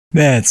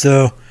Man,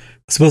 so I'm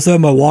supposed to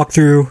have my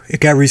walkthrough. It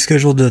got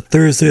rescheduled to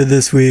Thursday of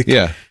this week.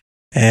 Yeah.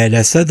 And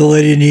I sent the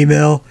lady an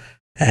email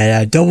and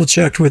I double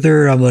checked with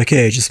her. I'm like,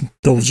 hey, just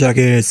double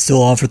checking. It's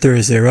still on for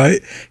Thursday,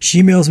 right?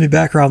 She emails me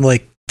back around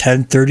like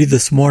 10:30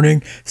 this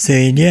morning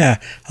saying, yeah,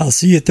 I'll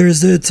see you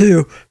Thursday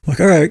too. I'm like,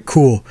 all right,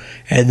 cool.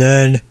 And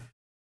then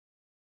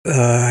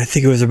I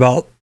think it was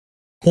about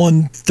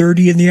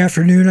 1:30 in the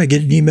afternoon, I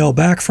get an email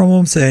back from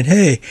them saying,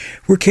 hey,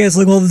 we're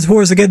canceling all the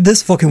tours again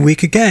this fucking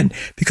week again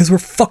because we're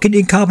fucking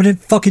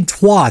incompetent fucking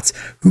twats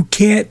who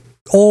can't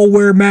all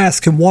wear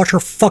masks and wash our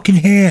fucking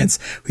hands.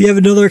 We have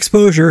another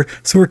exposure,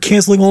 so we're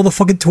canceling all the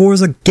fucking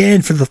tours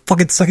again for the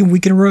fucking second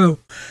week in a row.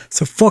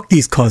 So fuck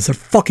these cunts. They're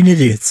fucking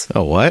idiots.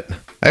 Oh, what?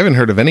 I haven't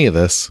heard of any of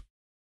this.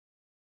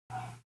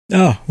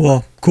 Oh,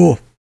 well, cool.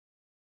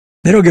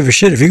 They don't give a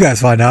shit if you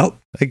guys find out.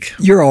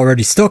 You're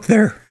already stuck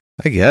there.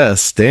 I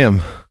guess.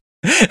 Damn.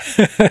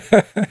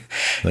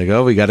 Like,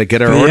 oh, we got to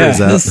get our orders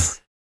out.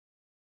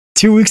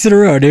 2 weeks in a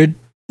row, dude.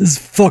 This is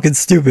fucking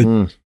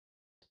stupid.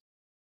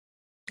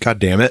 God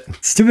damn it.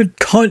 Stupid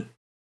cunt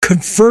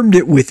confirmed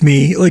it with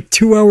me like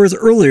 2 hours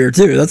earlier,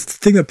 too. That's the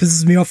thing that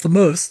pisses me off the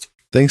most.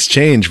 Things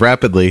change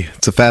rapidly.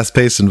 It's a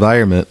fast-paced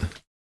environment.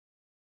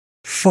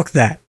 Fuck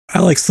that. I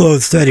like slow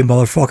and steady,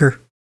 motherfucker.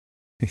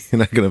 You're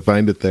not going to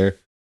find it there.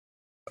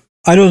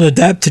 I don't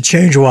adapt to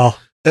change well.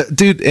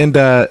 Dude, and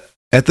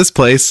at this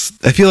place,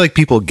 I feel like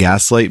people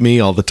gaslight me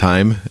all the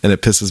time, and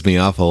it pisses me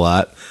off a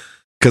lot.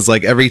 Because,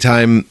 like, every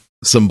time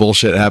some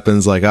bullshit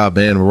happens, like, oh,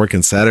 man, we're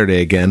working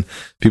Saturday again,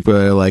 people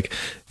are like,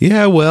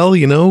 yeah, well,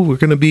 you know, we're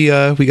going to be,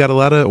 we got a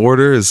lot of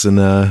orders, and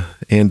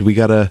we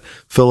got to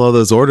fill all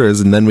those orders,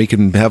 and then we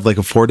can have, like,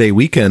 a 4-day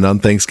weekend on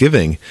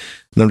Thanksgiving.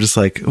 And I'm just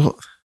like, well,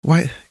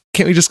 why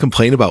can't we just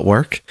complain about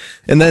work?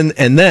 And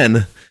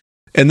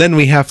then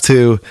we have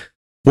to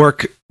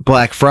work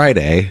Black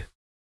Friday.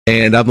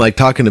 And I'm like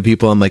talking to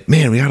people. I'm like,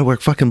 man, we got to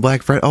work fucking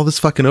Black Friday, all this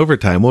fucking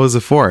overtime. What was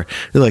it for?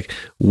 They're like,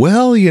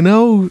 well, you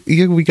know,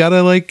 we got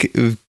to like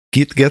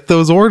get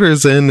those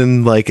orders in.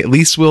 And like, at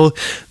least we're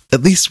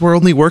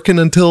only working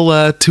until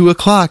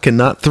 2:00 and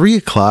not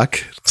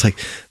 3:00. It's like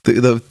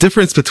the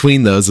difference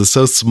between those is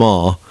so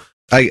small.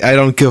 I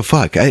don't give a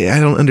fuck. I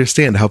don't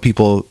understand how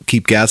people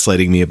keep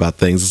gaslighting me about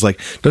things. It's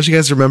like, don't you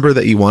guys remember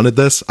that you wanted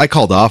this? I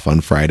called off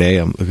on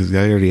Friday because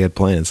I already had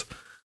plans.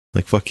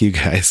 Like, fuck you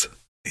guys.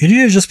 You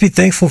need to just be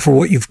thankful for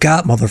what you've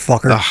got,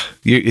 motherfucker.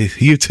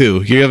 You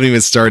too. You haven't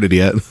even started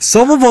yet.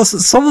 Some of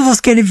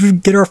us can't even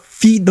get our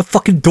feet in the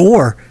fucking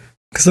door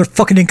because they're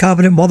fucking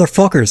incompetent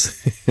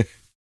motherfuckers.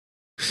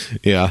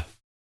 Yeah.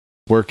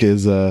 Work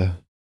is,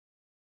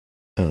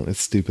 it's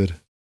stupid.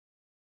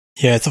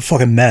 Yeah, it's a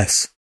fucking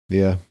mess.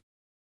 Yeah.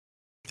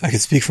 I can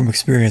speak from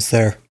experience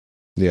there.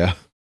 Yeah.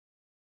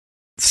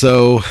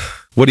 So,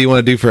 what do you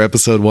want to do for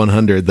episode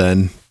 100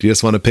 then? Do you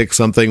just want to pick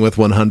something with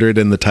 100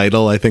 in the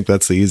title? I think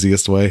that's the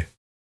easiest way.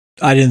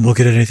 I didn't look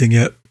at anything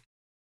yet.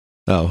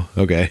 Oh,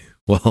 okay.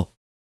 Well,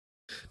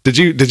 did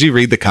you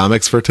read the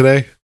comics for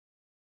today?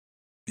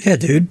 Yeah,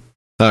 dude.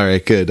 All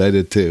right, good. I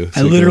did too.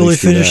 So I literally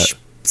finished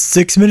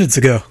 6 minutes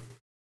ago.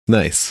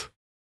 Nice.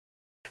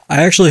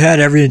 I actually had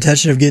every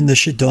intention of getting this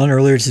shit done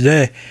earlier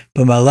today,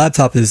 but my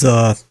laptop is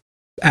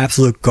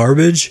absolute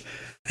garbage,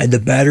 and the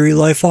battery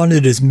life on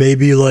it is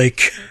maybe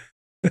like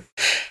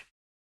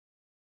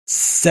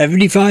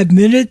 75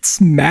 minutes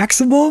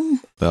maximum.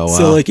 Oh, wow.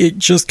 So like it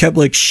just kept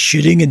like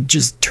shitting and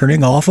just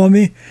turning off on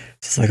me.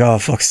 It's like, oh,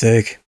 fuck's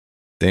sake.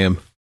 Damn.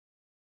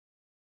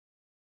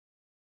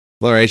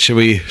 All right, should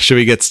we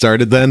get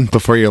started then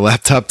before your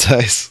laptop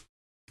dies?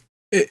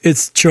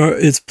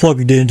 It's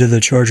plugged into the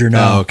charger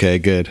now. Oh, okay,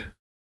 good.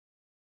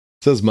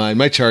 So's mine.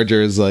 My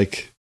charger is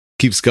like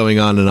keeps going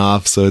on and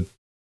off, so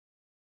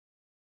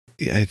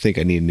yeah, I think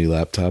I need a new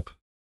laptop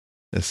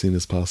as soon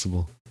as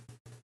possible.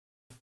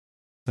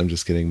 I'm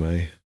just getting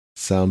my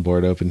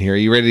soundboard open here. Are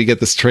you ready to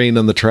get this train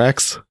on the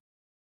tracks?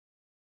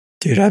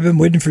 Dude, I've been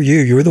waiting for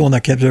you. You were the one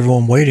that kept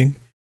everyone waiting.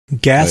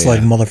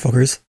 Gaslighting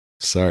motherfuckers.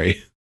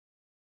 Sorry.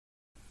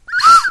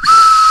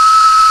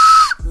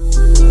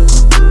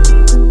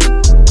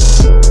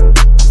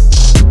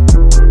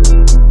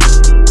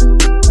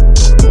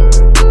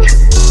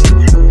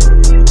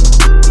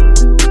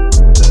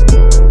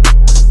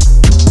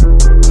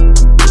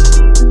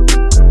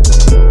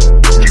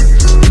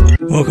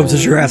 Welcome to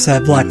Giraffes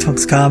at Black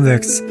Tunks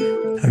Comics.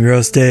 I'm your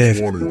host, Dave.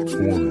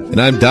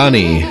 And I'm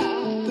Donnie.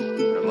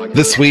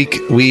 This week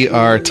we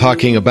are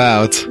talking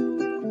about...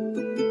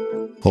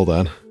 Hold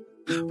on.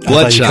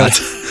 Bloodshot.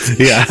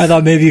 Yeah. I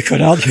thought maybe you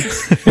cut out.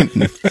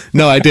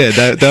 No, I did.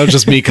 That was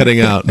just me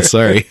cutting out.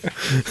 Sorry.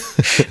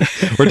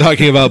 We're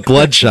talking about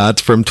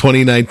Bloodshot from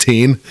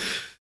 2019.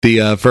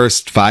 The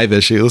first 5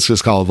 issues. Let's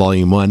just call it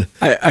Volume 1.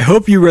 I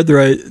hope you read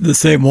the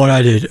same one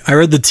I did. I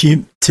read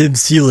the Tim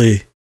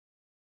Seeley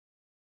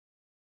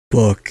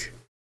book,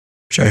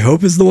 which I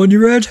hope is the one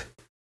you read.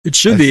 It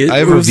should be. I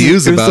have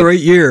reviews about the right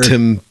year.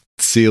 Tim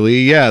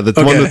Seeley. Yeah, the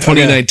one with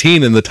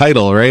 2019 in the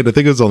title, right? I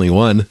think it was only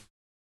one.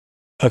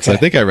 Okay. So I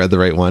think I read the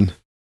right one.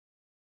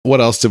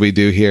 What else did we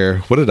do here?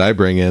 What did I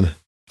bring in?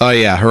 Oh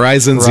yeah,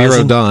 Horizon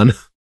Zero Dawn.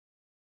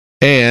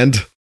 And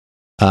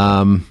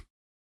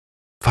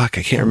Fuck,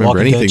 I can't remember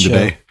Walking anything Dead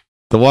today. show.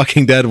 The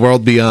Walking Dead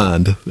World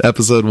Beyond,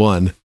 episode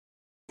 1.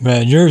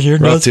 Man, your We're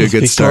off notes to a must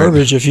good be start.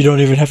 garbage if you don't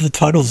even have the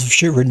titles of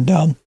shit written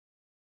down.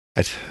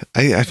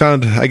 I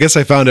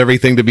found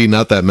everything to be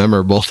not that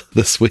memorable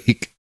this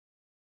week.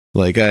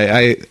 Like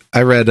I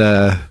read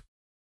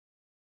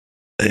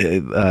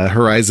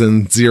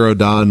Horizon Zero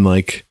Dawn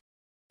like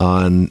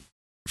on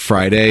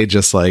Friday,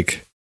 just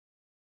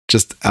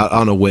out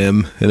on a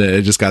whim, and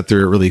I just got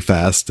through it really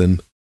fast,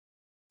 and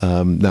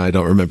now I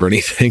don't remember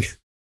anything.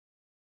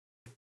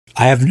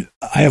 I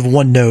have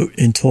one note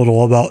in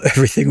total about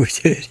everything we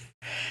did.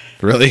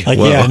 Really? Like,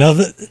 Whoa. yeah,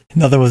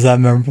 nothing was that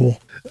memorable.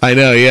 I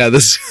know. Yeah,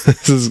 this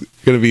is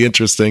going to be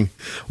interesting.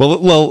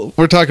 Well,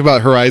 we're talking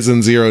about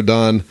Horizon Zero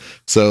Dawn,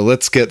 so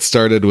let's get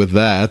started with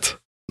that.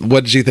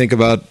 What did you think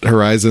about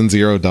Horizon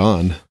Zero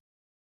Dawn?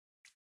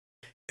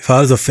 If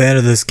I was a fan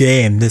of this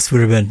game, this would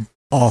have been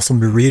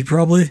awesome to read,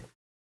 probably.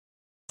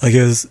 Like,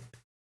 it was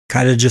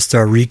kind of just a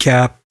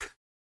recap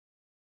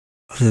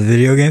of the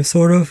video game,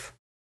 sort of.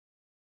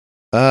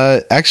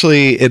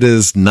 Actually, it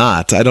is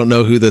not. I don't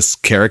know who this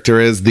character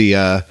is.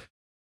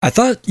 I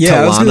thought,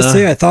 I was going to Talana.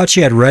 say, I thought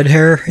she had red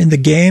hair in the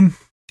game.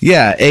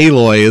 Yeah,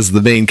 Aloy is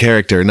the main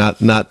character, not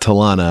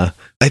Talana.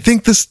 I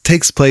think this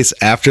takes place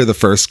after the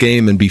first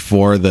game and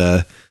before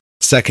the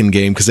second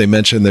game, because they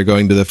mentioned they're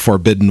going to the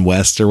Forbidden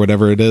West or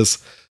whatever it is.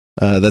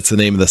 That's the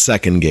name of the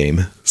second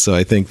game. So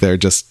I think they're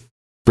just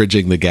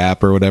bridging the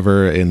gap or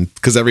whatever, and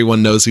because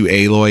everyone knows who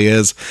Aloy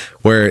is,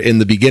 where in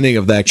the beginning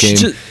of that game,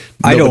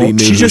 nobody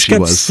knew She who just she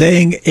kept was.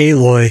 saying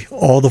Aloy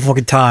all the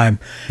fucking time.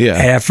 Yeah.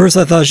 And at first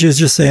I thought she was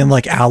just saying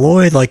like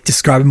alloy, like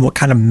describing what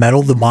kind of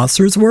metal the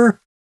monsters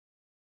were.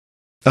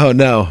 Oh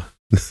no,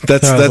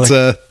 that's So I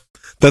was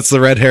that's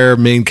the red hair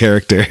main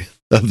character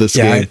of this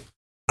Yeah, game.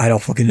 I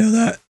don't fucking know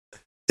that.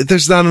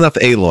 There's not enough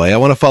Aloy. I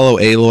want to follow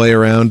Aloy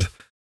around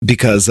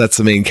because that's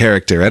the main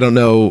character. I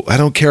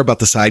don't care about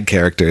the side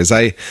characters.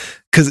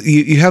 Because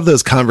you have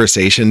those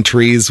conversation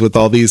trees with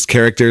all these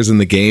characters in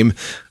the game,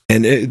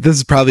 and this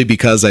is probably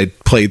because I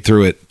played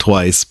through it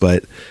twice,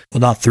 but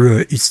Well, not through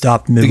it. You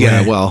stopped midway.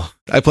 yeah, well,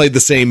 I played the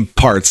same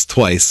parts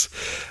twice,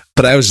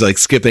 but I was like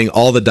skipping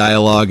all the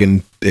dialogue,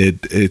 and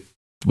it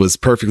was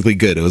perfectly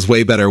good. It was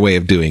way better way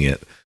of doing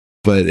it.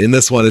 But in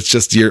this one, it's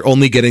just you're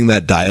only getting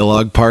that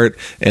dialogue part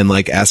and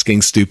like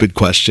asking stupid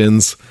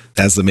questions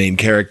as the main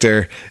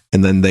character,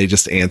 and then they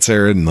just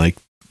answer, and like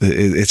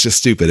it's just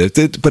stupid.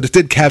 But it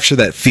did capture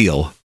that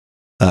feel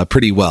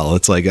pretty well.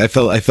 It's like I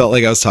felt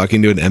like I was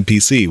talking to an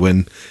NPC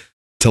when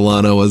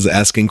Talana was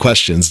asking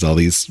questions to all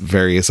these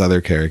various other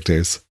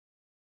characters.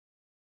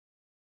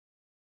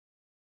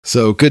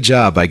 So good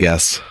job, I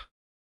guess.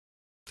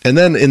 And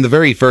then in the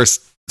very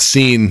first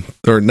scene,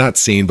 or not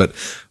scene, but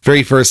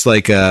very first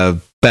like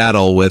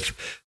battle with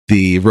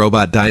the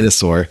robot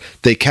dinosaur,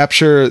 they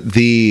capture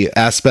the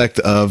aspect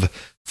of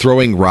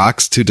throwing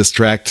rocks to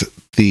distract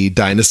the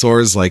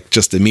dinosaurs like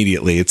just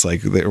immediately. It's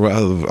like,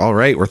 well, all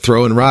right, we're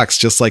throwing rocks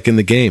just like in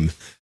the game.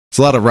 There's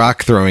a lot of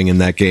rock throwing in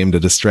that game to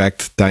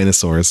distract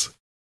dinosaurs.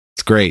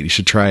 It's great. You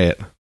should try it.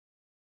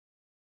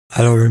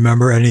 I don't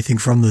remember anything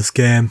from this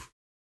game.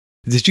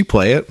 Did you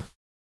play it?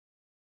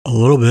 A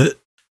little bit.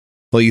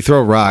 Well, you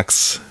throw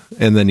rocks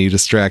and then you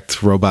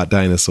distract robot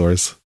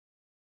dinosaurs.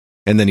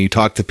 And then you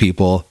talk to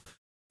people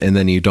and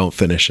then you don't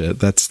finish it.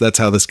 That's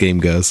how this game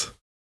goes.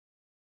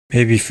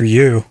 Maybe for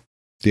you.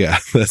 Yeah,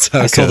 that's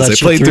how I it saw goes. that I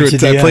shit played through through to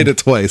it. the I played end.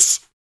 it twice.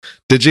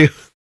 Did you?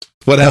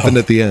 What No. happened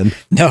at the end?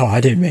 No, I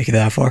didn't make it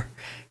that far.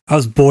 I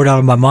was bored out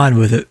of my mind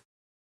with it.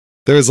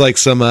 There was like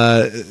some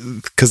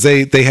because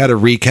they had a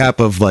recap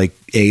of like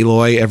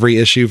Aloy every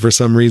issue for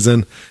some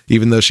reason,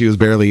 even though she was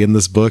barely in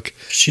this book.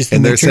 She's the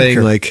And they're main saying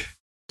character. like,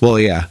 well,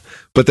 yeah,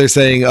 but they're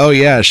saying, oh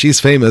yeah, she's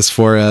famous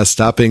for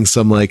stopping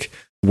some like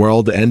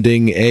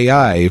world-ending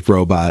AI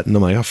robot, and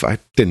I'm like, oh, I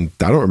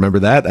don't remember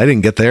that. I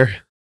didn't get there.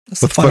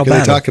 That's What the fuck are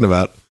they talking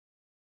about?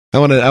 I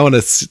want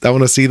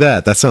to see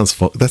that. That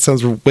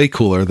sounds way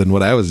cooler than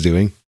what I was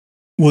doing.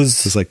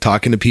 Was Just like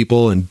talking to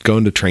people and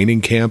going to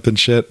training camp and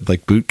shit,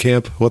 like boot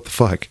camp. What the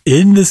fuck?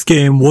 in this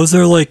game, was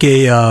there like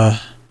a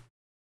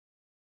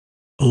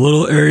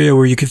little area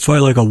where you could fight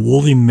like a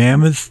woolly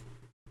mammoth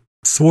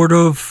sort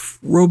of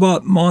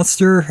robot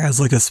monster as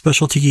like a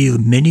specialty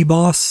mini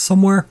boss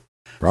somewhere?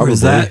 Probably. Or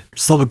is that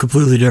something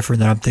completely different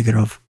that I'm thinking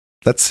of?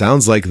 That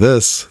sounds like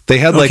this. They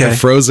had like a Okay.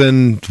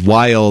 Frozen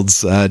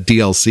Wilds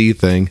DLC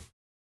thing,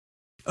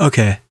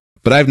 Okay.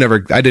 but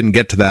I didn't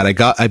get to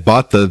that. I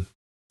bought the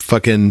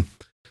fucking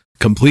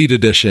complete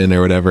edition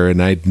or whatever,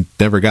 and I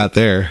never got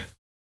there.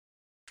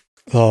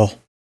 Well,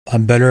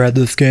 I'm better at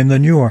this game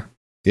than you are.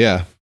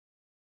 Yeah.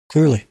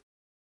 Clearly.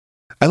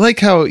 I like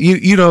how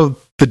you know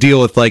the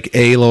deal with like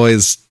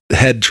Aloy's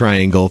head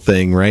triangle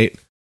thing, right?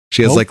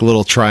 She has Nope. like a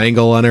little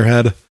triangle on her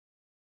head.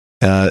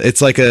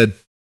 It's like a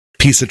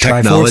piece of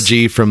Triforce?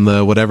 technology from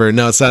the whatever.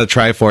 No, it's not a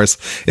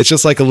Triforce. It's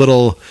just like a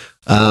little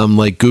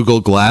like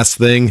Google Glass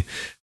thing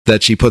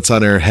that she puts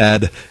on her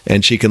head,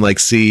 and she can like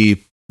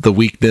see the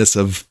weakness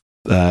of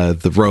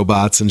the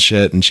robots and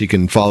shit, and she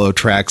can follow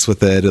tracks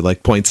with it. It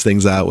like points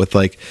things out with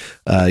like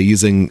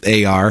using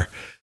AR.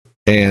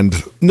 And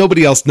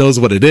nobody else knows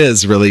what it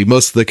is, really.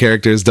 Most of the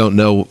characters don't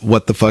know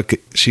what the fuck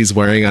she's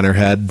wearing on her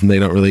head, and they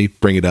don't really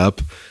bring it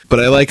up.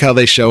 But I like how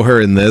they show her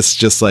in this,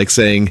 just like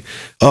saying,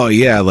 oh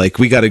yeah, like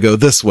we got to go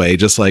this way,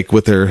 just like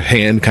with her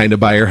hand kind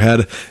of by her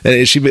head. And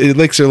it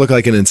makes her look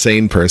like an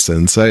insane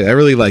person. So I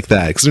really like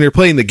that. Because when you're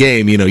playing the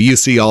game, you know, you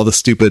see all the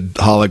stupid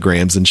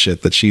holograms and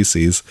shit that she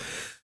sees.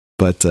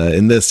 But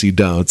in this, you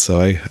don't. So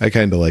I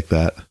kind of like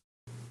that.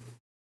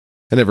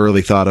 I never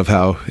really thought of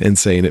how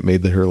insane it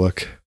made her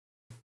look.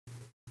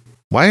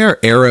 Why are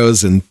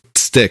arrows and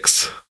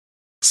sticks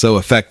so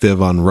effective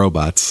on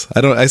robots?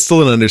 I still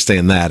don't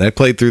understand that. I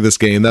played through this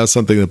game. That was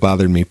something that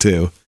bothered me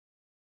too.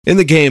 In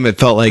the game, it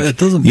felt like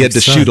you had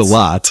to shoot a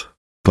lot,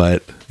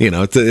 but you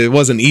know, it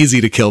wasn't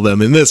easy to kill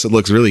them. In this, it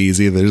looks really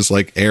easy. They're just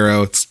like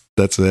arrow.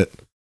 That's it.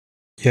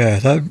 Yeah,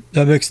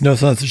 that makes no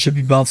sense. It should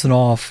be bouncing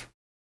off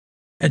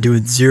and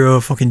doing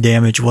zero fucking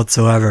damage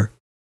whatsoever.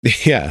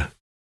 Yeah.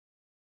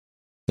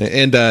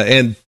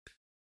 And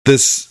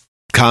this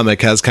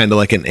comic has kind of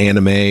like an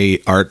anime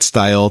art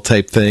style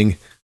type thing,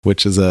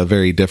 which is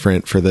very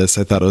different for this.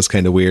 I thought it was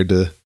kind of weird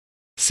to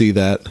see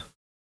that,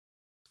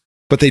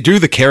 but they drew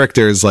the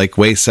characters like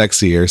way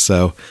sexier,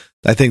 so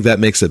I think that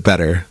makes it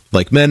better,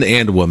 like men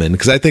and women,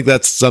 because I think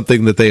that's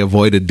something that they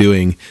avoided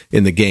doing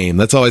in the game.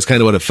 That's always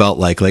kind of what it felt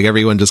like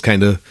everyone just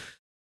kind of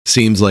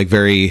seems like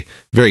very,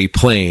 very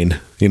plain,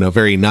 you know,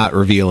 very not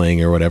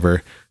revealing or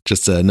whatever.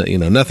 Just, you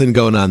know, nothing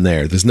going on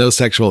there. There's no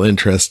sexual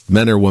interest,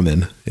 men or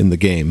women, in the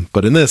game.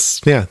 But in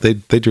this, yeah, they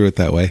drew it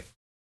that way.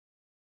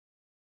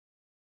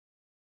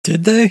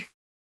 Did they?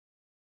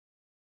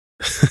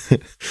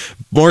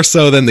 More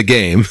so than the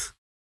game.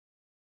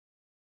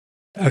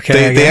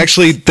 Okay. They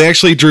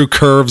actually drew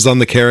curves on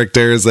the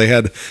characters. They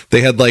had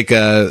like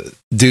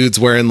dudes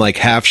wearing like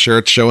half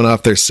shirts showing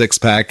off their six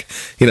pack.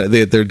 You know,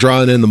 they're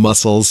drawing in the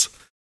muscles.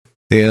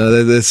 You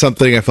know, there's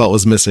something I felt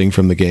was missing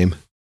from the game.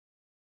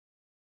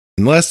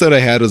 And the last note I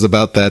had was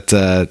about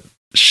that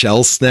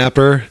shell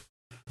snapper.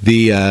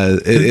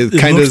 It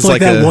kind of is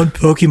like that one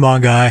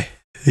Pokemon guy,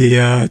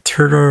 the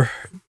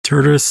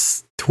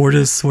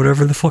tortoise,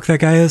 whatever the fuck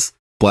that guy is.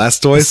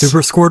 Blastoise,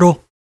 Super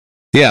Squirtle.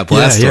 Yeah,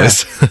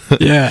 Blastoise.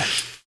 Yeah.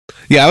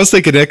 Yeah, I was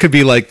thinking that could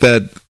be like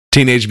that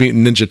Teenage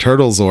Mutant Ninja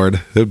Turtle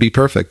Zord. It would be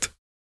perfect.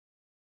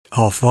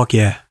 Oh fuck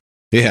yeah.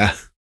 Yeah.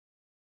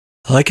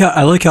 I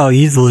like how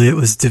easily it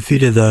was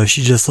defeated though.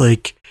 She just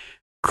like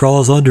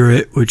crawls under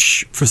it,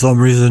 which for some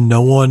reason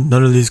none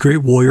of these great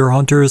warrior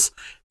hunters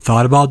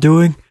thought about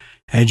doing,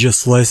 and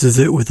just slices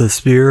it with a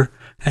spear,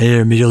 and it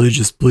immediately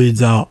just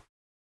bleeds out.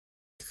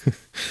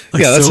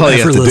 Like, yeah, that's all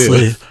you have to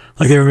do.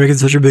 Like they were making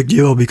such a big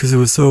deal because it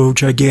was so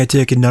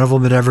gigantic, and none of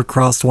them had ever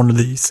crossed one of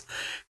these.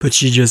 But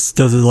she just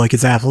does it like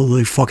it's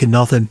absolutely fucking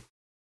nothing.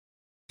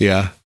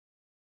 Yeah.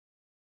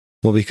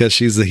 Well, because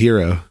she's the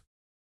hero,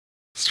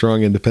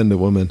 strong, independent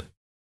woman.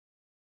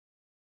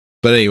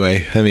 But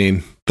anyway, I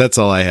mean, that's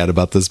all I had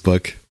about this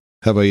book.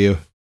 How about you?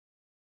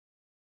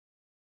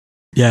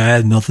 Yeah, I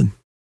had nothing.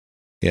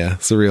 Yeah,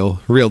 it's a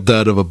real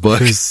dud of a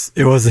book.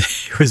 It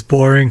was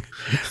boring.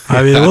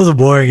 I mean, it wasn't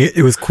boring.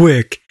 It was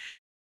quick,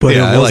 but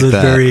yeah, it wasn't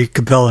very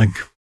compelling.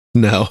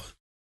 No.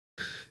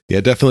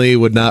 Yeah, definitely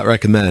would not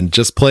recommend.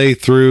 Just play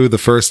through the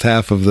first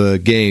half of the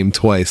game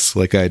twice,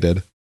 like I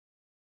did.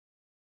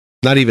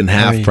 Not even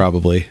half,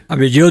 probably. I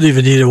mean, you don't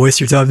even need to waste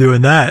your time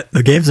doing that.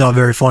 The game's not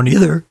very fun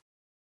either.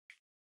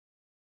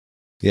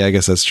 Yeah, I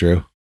guess that's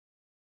true.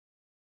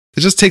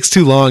 It just takes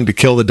too long to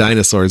kill the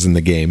dinosaurs in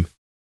the game.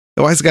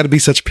 Why has it got to be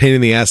such a pain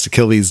in the ass to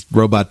kill these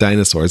robot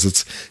dinosaurs?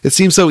 It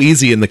seems so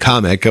easy in the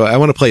comic. I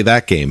want to play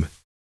that game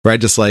where I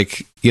just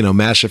like, you know,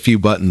 mash a few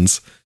buttons.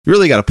 You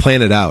really got to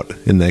plan it out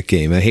in that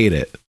game. I hate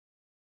it.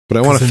 But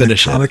I want to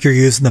finish it. In the comic, you're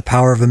using the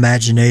power of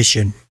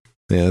imagination.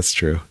 Yeah, that's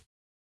true.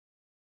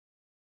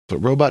 But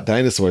robot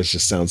dinosaurs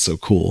just sounds so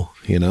cool,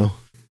 you know?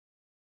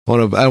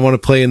 I want to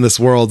play in this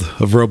world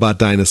of robot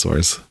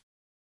dinosaurs.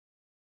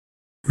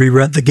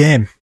 Re-rent the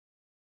game.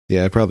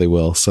 Yeah, I probably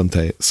will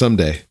someday.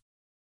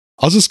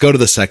 I'll just go to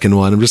the second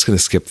one. I'm just going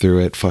to skip through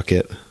it. Fuck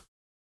it.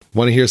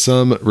 Want to hear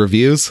some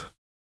reviews?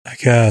 I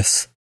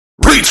guess.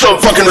 Read some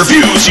fucking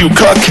reviews, you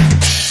cuck!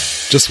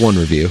 Just one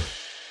review.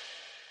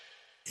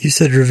 You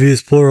said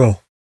reviews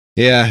plural.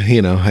 Yeah,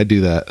 you know, I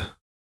do that.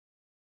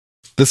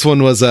 This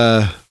one was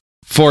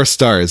 4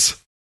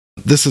 stars.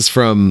 This is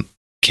from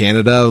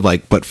Canada,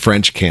 but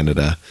French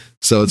Canada.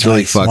 So it's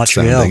really fucked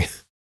sounding.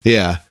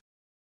 Yeah.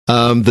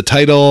 The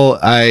title,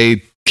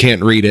 I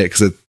can't read it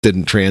because it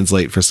didn't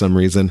translate for some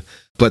reason.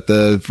 But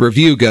the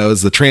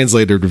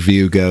translated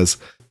review goes,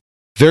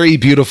 very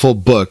beautiful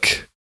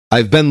book.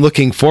 I've been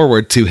looking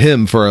forward to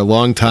him for a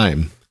long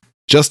time.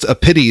 Just a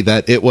pity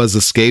that it was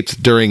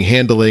escaped during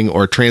handling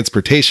or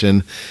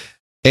transportation,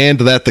 and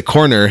that the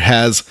corner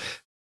has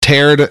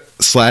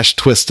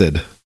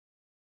teared/twisted.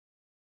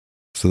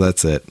 So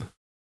that's it.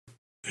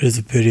 It is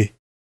a pity.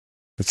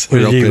 What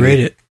did you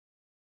rate it?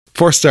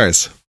 4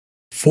 stars.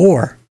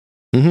 4?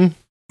 Mm-hmm.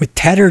 With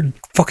tattered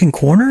fucking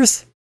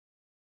corners?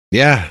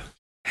 Yeah.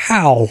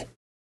 How?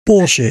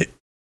 Bullshit.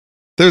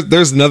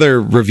 There's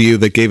another review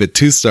that gave it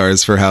 2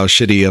 stars for how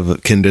shitty of a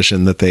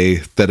condition that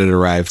it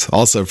arrived,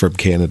 also from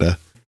Canada.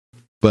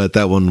 But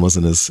that one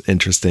wasn't as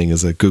interesting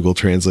as a Google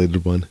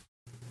translated one.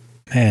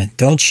 Man,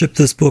 don't ship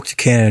this book to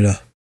Canada.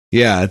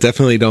 Yeah,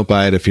 definitely don't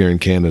buy it if you're in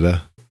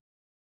Canada.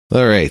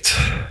 All right.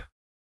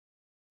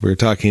 We're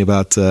talking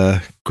about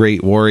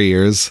great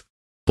warriors.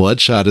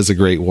 Bloodshot is a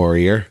great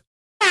warrior.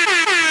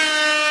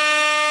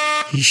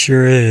 He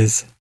sure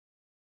is.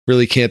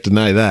 Really can't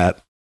deny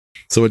that.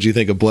 So what'd you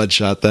think of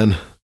Bloodshot then?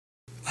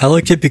 I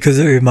liked it because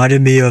it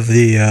reminded me of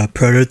the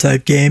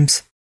Prototype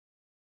games.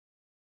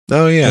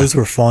 Oh, yeah. Those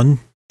were fun,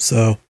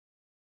 so...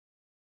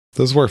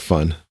 Those were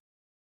fun.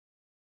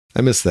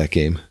 I missed that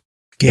game.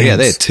 Games. Oh, yeah,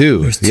 they had 2.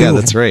 There's 2 yeah, of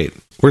that's them. right.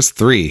 Where's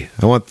 3?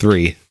 I want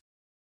 3.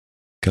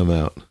 Come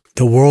out.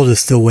 The world is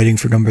still waiting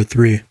for number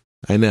 3.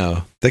 I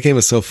know. That game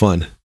was so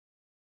fun.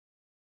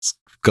 Just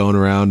going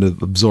around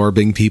and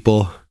absorbing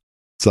people.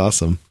 It's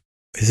awesome.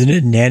 Isn't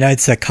it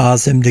nanites that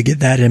caused him to get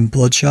that in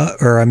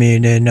Bloodshot? Or,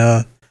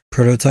 in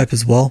Prototype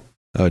as well?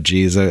 Oh,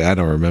 geez. I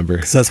don't remember.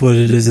 Because that's what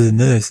it is in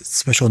this. It's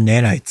special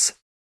nanites.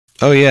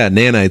 Oh, yeah.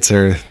 Nanites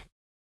are...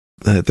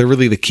 they're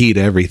really the key to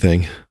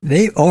everything.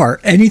 They are.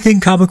 Anything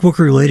comic book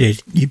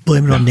related, you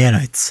blame it on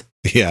nanites.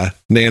 Yeah.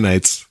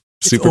 Nanites.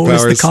 It's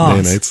always the Superpowers.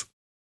 cause. Nanites.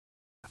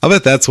 I'll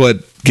bet that's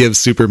what gives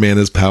Superman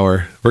his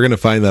power. We're going to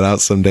find that out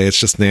someday. It's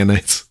just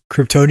nanites.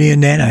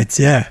 Kryptonian nanites,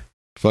 yeah.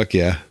 Fuck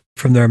yeah.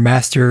 From their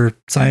master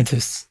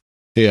scientists.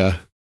 Yeah.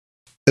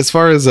 As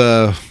far as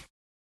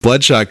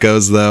Bloodshot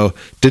goes, though,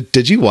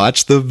 did you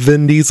watch the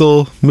Vin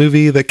Diesel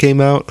movie that came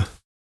out?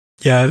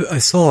 Yeah, I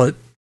saw it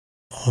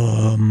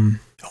a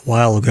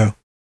while ago.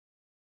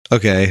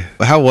 Okay.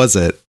 How was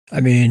it?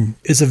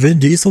 It's a Vin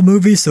Diesel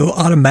movie, so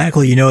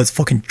automatically you know it's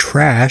fucking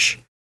trash.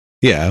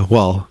 Yeah,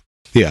 well,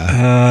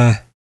 yeah.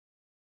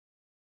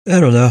 I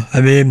don't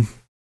know.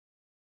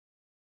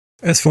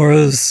 As far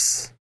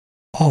as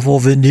awful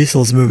Vin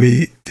Diesel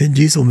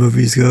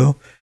movies go,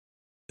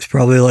 it's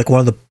probably like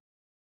one of the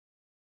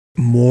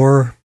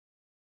more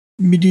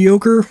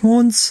mediocre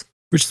ones,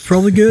 which is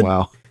probably good.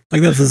 Wow.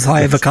 Like that's as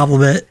high of a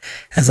compliment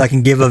as I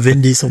can give a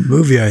Vin Diesel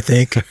movie, I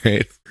think. All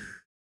right.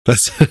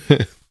 That's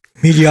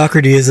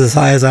Mediocrity is as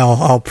high as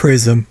I'll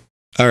praise him.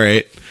 all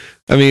right.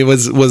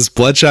 Was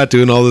Bloodshot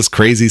doing all this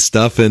crazy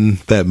stuff in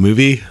that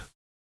movie?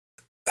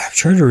 I'm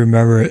trying to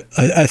remember it.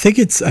 I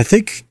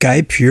think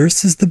Guy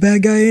Pearce is the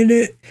bad guy in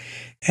it,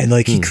 and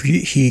like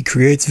he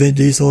creates Vin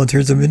Diesel and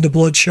turns him into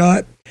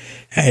Bloodshot,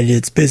 and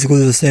it's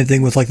basically the same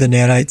thing with like the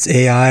nanites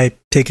AI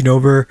taking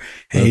over,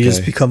 and he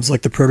just becomes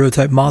like the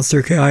prototype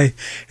monster guy.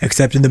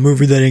 Except in the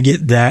movie, they didn't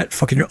get that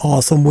fucking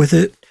awesome with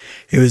it.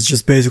 It was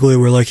just basically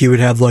where like he would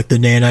have like the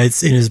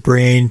nanites in his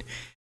brain,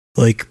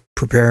 like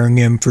preparing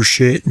him for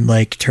shit and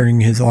like turning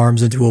his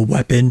arms into a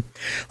weapon.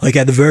 Like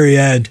at the very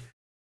end,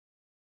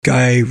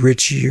 Guy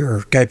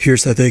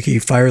Pearce, I think, he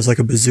fires like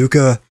a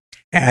bazooka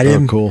at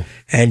him. Oh, cool.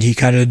 And he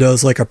kind of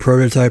does like a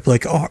prototype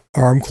like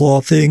arm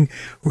claw thing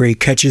where he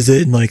catches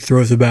it and like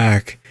throws it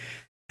back.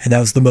 And that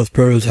was the most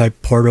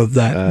prototype part of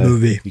that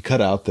movie. You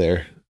cut out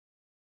there.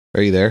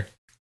 Are you there?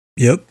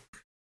 Yep.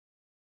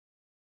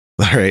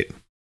 All right.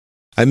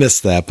 I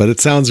missed that, but it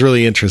sounds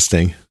really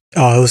interesting.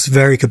 Oh, it was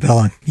very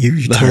compelling.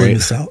 You totally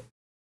missed out.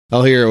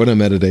 I'll hear it when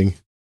I'm editing.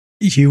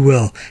 You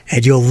will.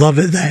 And you'll love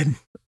it then.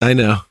 I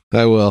know.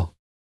 I will.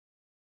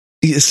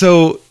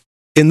 So,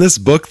 in this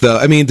book,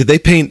 though, did they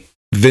paint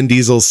Vin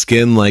Diesel's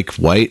skin like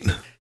white?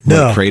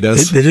 No, like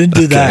Kratos? They didn't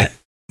do that,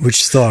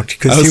 which sucked,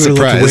 because I he was would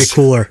look way surprised.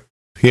 cooler.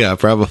 Yeah,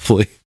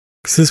 probably.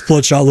 Because this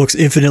Bloodshot looks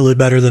infinitely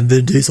better than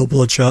Vin Diesel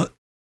Bloodshot.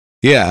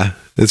 Yeah,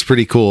 it's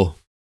pretty cool.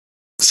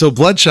 So,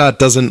 Bloodshot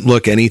doesn't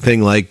look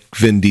anything like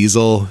Vin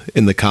Diesel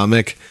in the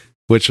comic,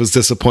 which was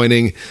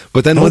disappointing.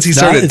 But then once he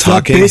started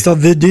talking... It's not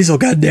based on Vin Diesel,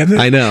 goddammit.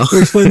 I know.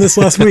 We explained this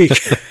last week.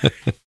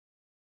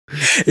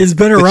 It's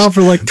been around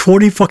for like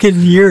 20 fucking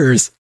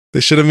years.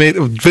 They should have made...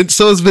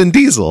 So is Vin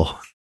Diesel.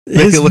 Make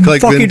His it look like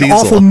fucking Vin Diesel.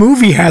 awful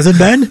movie hasn't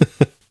been.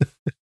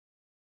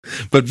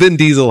 But Vin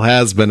Diesel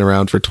has been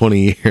around for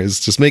 20 years.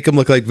 Just make him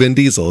look like Vin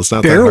Diesel. It's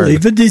not that Barely.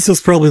 hard. Vin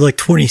Diesel's probably like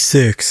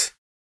 26.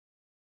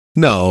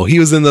 No, he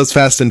was in those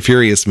Fast and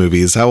Furious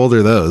movies. How old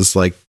are those?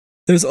 Like,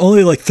 There's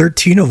only like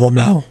 13 of them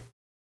now.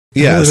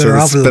 yeah, They've so been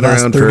around it's for the been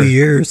last around 30 for.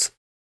 years.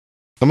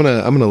 I'm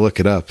gonna look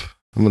it up.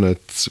 I'm gonna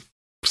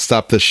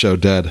stop this show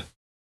dead.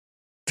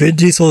 Vin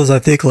Diesel is, I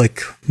think,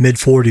 like mid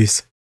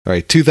 40s. All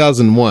right,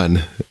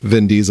 2001.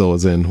 Vin Diesel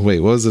was in. Wait,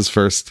 what was his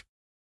first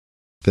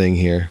thing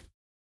here?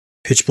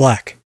 Pitch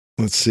Black.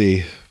 Let's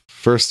see.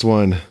 First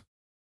one.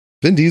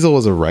 Vin Diesel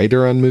was a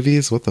writer on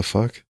movies. What the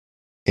fuck?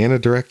 And a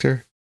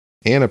director,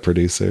 and a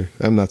producer.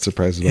 I'm not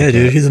surprised about that. Yeah,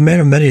 dude, he's a man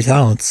of many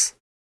talents.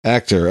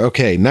 Actor.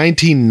 Okay,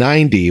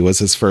 1990 was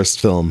his first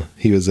film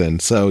he was in.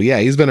 So yeah,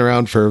 he's been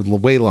around for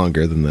way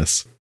longer than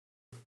this.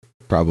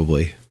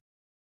 Probably.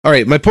 All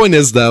right, my point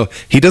is though,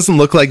 he doesn't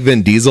look like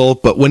Vin Diesel,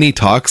 but when he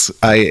talks,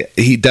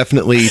 he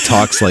definitely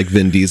talks like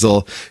Vin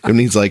Diesel. And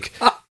he's like,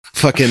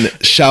 fucking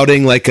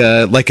shouting like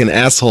an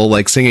asshole,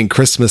 like singing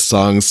Christmas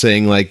songs,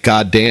 saying like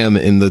 "goddamn"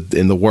 in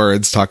the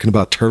words, talking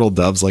about turtle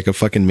doves like a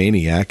fucking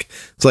maniac.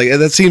 It's like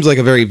that seems like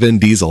a very Vin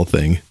Diesel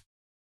thing.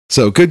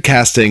 So good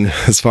casting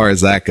as far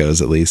as that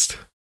goes, at least.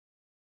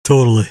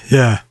 Totally,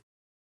 yeah.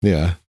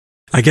 Yeah.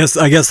 I guess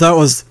that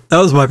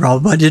was my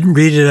problem. I didn't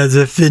read it as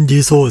if Vin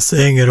Diesel was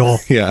saying it all.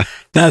 Yeah.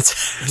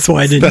 That's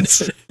why I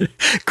didn't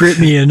grip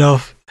me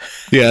enough.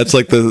 Yeah, it's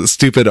like the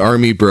stupid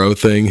army bro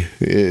thing.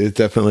 It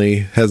definitely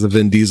has a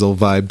Vin Diesel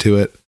vibe to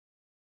it.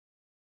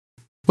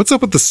 What's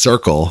up with the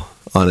circle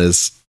on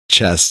his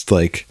chest?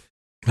 Like,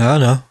 I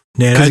don't know.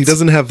 because he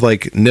doesn't have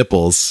like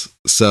nipples.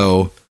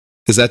 So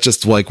is that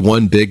just like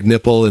one big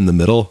nipple in the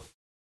middle?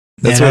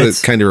 That's what it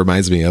kind of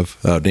reminds me of.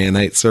 Oh,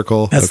 nanite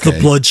circle. That's the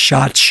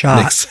bloodshot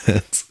shot. Makes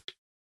sense.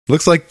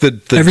 Looks like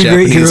the Every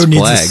Japanese great hero flag.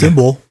 needs a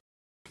symbol.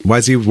 Why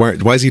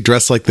is he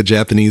dressed like the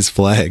Japanese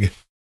flag?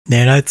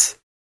 Nanites.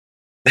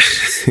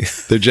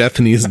 They're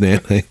Japanese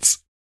nanites.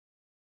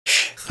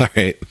 All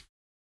right.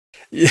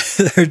 Yeah,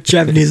 they're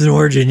Japanese in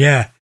origin.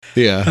 Yeah.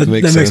 Yeah, That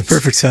makes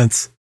perfect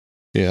sense.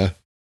 Yeah.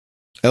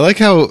 I like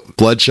how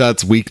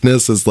Bloodshot's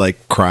weakness is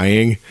like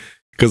crying,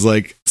 because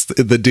like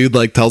the dude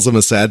like tells him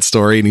a sad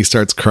story and he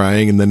starts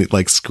crying and then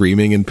like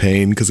screaming in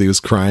pain because he was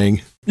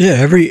crying. Yeah,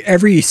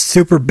 every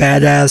super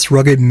badass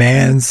rugged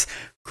man's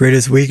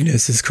greatest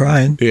weakness is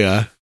crying.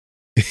 Yeah.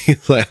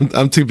 He's like,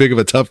 I'm too big of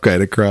a tough guy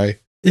to cry.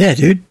 Yeah,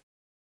 dude.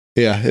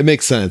 Yeah, it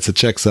makes sense. It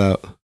checks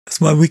out. That's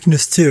my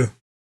weakness too.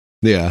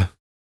 Yeah.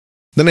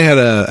 Then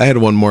I had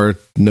one more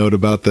note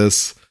about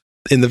this.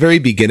 In the very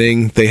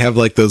beginning, they have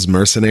like those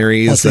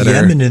mercenaries Lots of that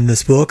are Yemen in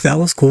this book. That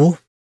was cool.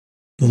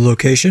 The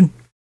location.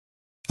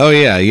 Oh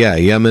yeah,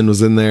 Yemen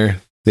was in there.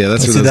 Yeah,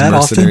 that's where those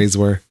mercenaries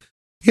were.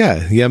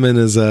 Yeah, Yemen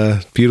is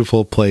a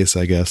beautiful place,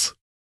 I guess.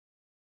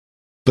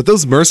 But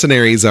those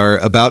mercenaries are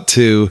about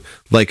to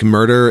like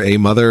murder a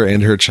mother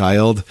and her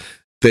child.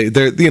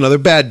 They're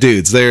bad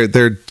dudes.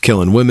 They're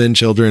killing women,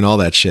 children, all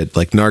that shit,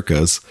 like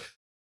narcos.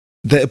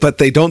 But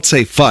they don't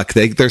say fuck.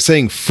 They're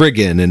saying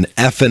friggin' and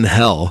effing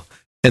hell,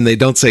 and they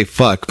don't say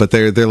fuck. But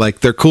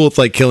they're cool with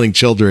like killing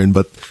children,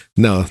 but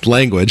no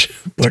language.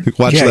 But,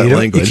 Watch that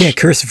language. You can't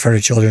curse in front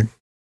of children.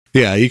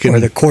 Yeah, you can. Or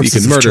the corpses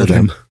you can murder of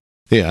children. them.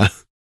 Yeah,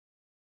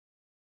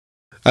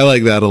 I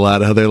like that a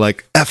lot. How they're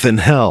like effing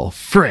hell,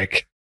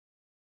 frick.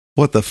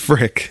 What the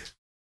frick?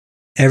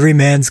 Every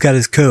man's got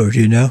his code,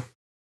 you know.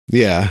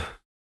 Yeah,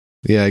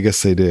 I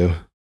guess they do.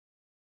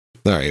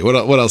 All right, what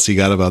else you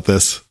got about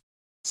this?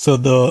 So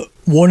the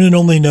one and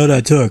only note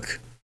I took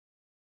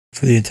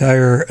for the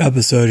entire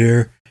episode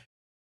here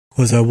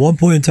was at one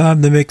point in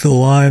time they make the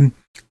line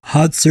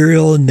hot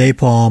cereal and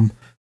napalm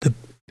the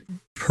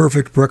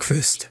perfect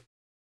breakfast.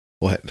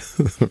 What?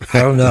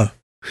 I don't know.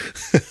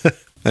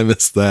 I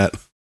missed that.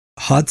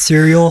 Hot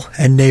cereal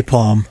and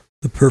napalm,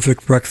 the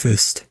perfect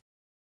breakfast.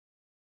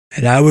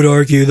 And I would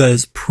argue that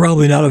is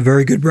probably not a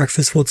very good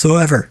breakfast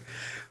whatsoever.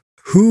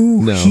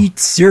 Who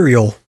heats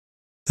cereal?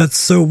 That's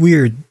so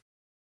weird.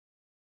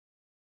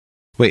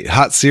 Wait,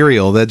 hot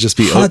cereal? That'd just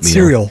be hot oatmeal.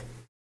 Cereal.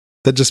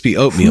 That'd just be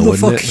oatmeal, wouldn't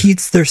it? Who the fuck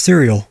heats their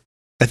cereal?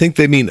 I think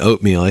they mean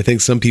oatmeal. I think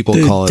some people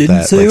call it didn't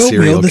that, say like oatmeal,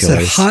 cereal they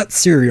killers. said hot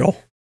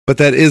cereal. But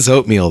that is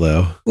oatmeal,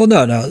 though. Well,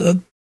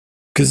 no.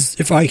 Because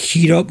if I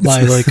heat up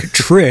my like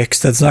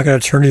Trix, that's not going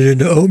to turn it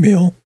into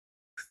oatmeal.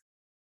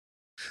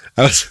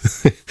 I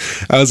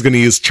was going to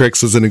use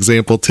Trix as an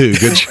example too.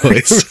 Good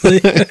choice.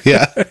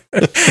 Yeah.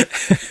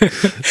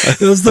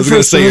 It was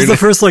the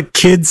first like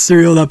kid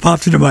cereal that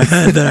popped into my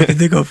head that I can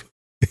think of.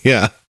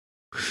 Yeah.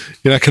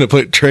 You're not going to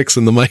put Trix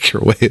in the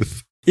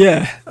microwave.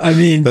 Yeah. I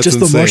mean, That's just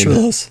insane. the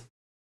marshmallows.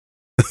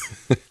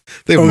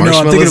 They have no,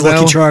 I'm thinking of now?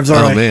 Lucky Charms. All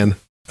oh, right. Man.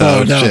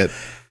 Oh, no. Shit.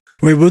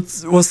 Wait,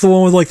 what's the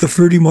one with like the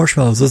fruity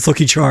marshmallows? That's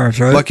Lucky Charms,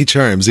 right? Lucky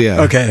Charms,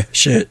 yeah. Okay,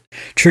 shit.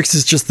 Trix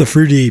is just the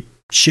fruity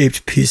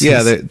shaped pieces.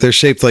 Yeah, they're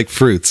shaped like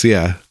fruits,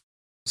 yeah.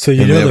 So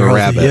you And know they have they're a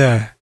healthy. rabbit.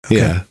 Yeah. Okay.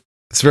 Yeah.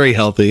 It's very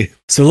healthy.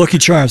 So Lucky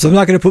Charms. I'm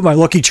not going to put my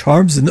Lucky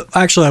Charms in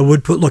actually, I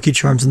would put Lucky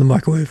Charms in the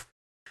microwave.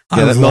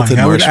 Yeah, that melted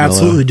I would marshmallow.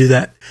 absolutely do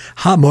that.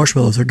 Hot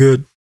marshmallows are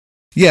good.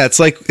 Yeah, it's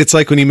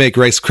like when you make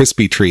Rice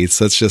Krispie treats.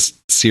 That's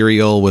just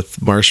cereal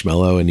with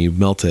marshmallow and you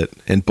melt it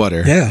and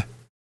butter. Yeah.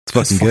 It's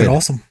fucking That's good.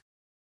 awesome.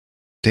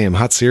 Damn,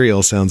 hot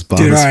cereal sounds bomb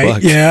Dude, as all right.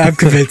 fuck. Yeah, I'm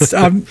convinced.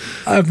 I'm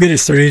going to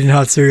start eating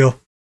hot cereal.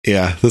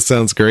 Yeah, this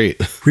sounds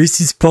great.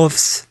 Reese's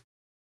Puffs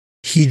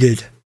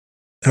heated.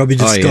 That'll be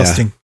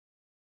disgusting.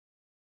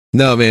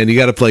 No, man, you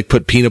got to like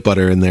put peanut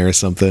butter in there or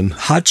something.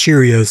 Hot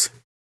Cheerios.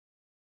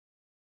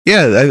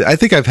 Yeah, I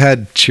think I've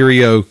had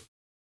Cheerio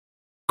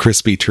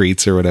crispy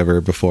treats or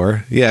whatever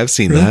before. Yeah, I've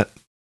seen Really? that.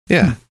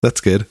 Yeah, that's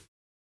good.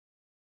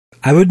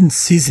 I wouldn't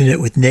season it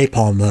with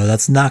napalm though.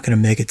 That's not going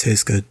to make it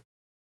taste good.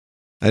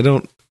 I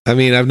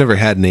mean, I've never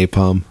had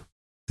napalm.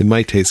 It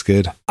might taste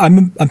good.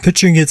 I'm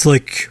picturing it's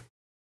like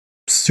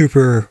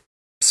super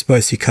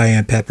spicy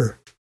cayenne pepper.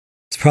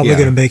 It's probably Yeah.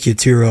 going to make you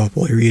tear up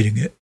while you're eating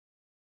it.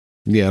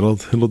 Yeah,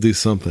 it'll do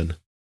something.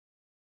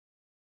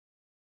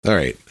 All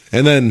right.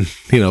 And then,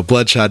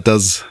 Bloodshot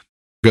goes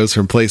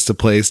from place to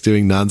place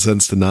doing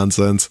nonsense to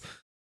nonsense.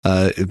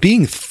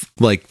 being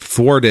like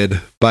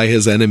thwarted by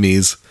his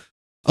enemies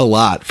a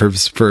lot for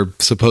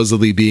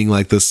supposedly being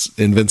like this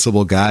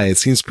invincible guy. It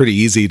seems pretty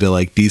easy to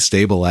like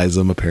destabilize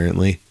him,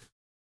 apparently.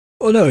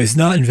 Oh no, he's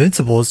not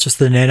invincible. It's just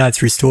the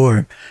nanites restore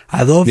him.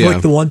 I love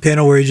like the one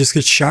panel where he just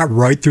gets shot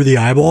right through the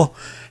eyeball,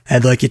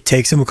 and like it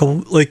takes him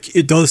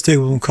it does take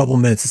him a couple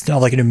minutes. It's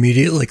not like an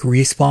immediate like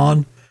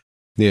respawn.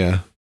 Yeah,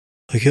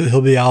 like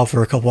he'll be out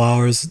for a couple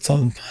hours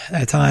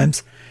at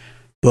times,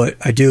 but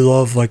I do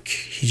love like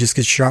he just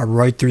gets shot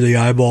right through the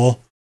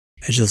eyeball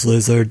and just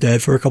lives there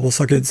dead for a couple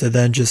seconds, and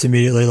then just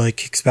immediately like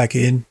kicks back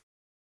in.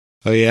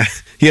 Oh yeah,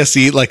 he has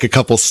to eat like a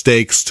couple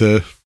steaks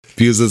to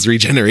use his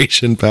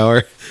regeneration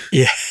power.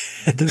 Yeah,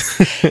 at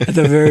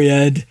the very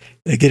end,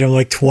 they get him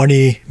like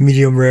 20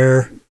 medium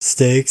rare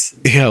steaks.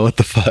 Yeah, what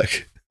the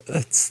fuck?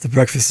 That's the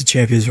breakfast of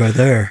champions right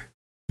there.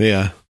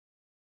 Yeah.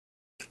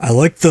 I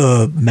like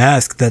the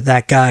mask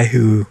that guy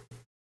who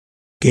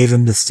gave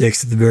him the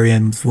sticks at the very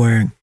end was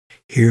wearing.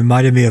 He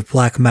reminded me of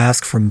Black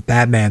Mask from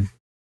Batman.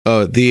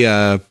 Oh,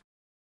 the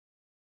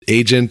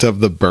Agent of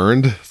the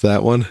Burned,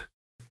 that one?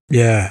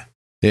 Yeah.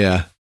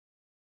 Yeah.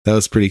 That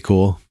was pretty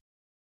cool.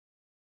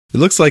 It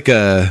looks like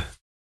the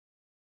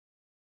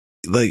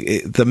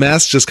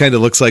mask just kind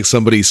of looks like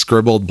somebody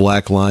scribbled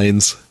black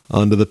lines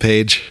onto the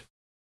page.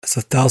 That's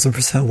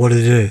 1,000% what it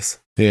is.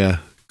 Yeah,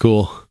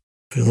 cool.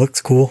 It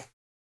looks cool.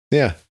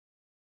 Yeah.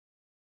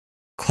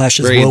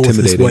 Clashes very well with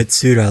his white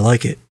suit. I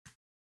like it.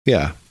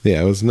 Yeah,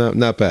 it was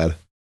not bad.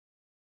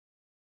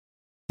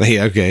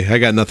 Yeah, okay. I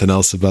got nothing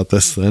else about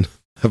this then.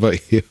 How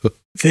about you?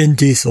 Vin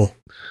Diesel.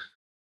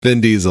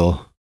 Vin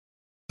Diesel.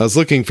 I was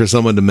looking for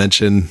someone to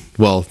mention.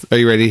 Well, are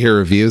you ready to hear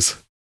reviews?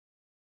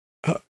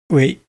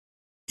 Wait,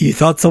 you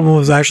thought someone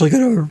was actually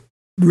going to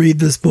read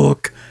this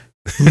book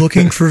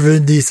looking for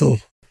Vin Diesel?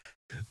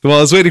 Well,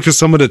 I was waiting for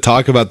someone to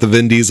talk about the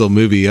Vin Diesel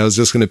movie. I was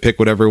just going to pick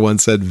whatever one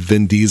said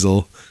Vin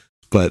Diesel,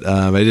 but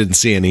I didn't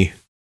see any,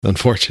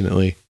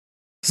 unfortunately.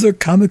 This is a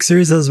comic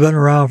series that's been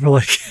around for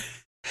like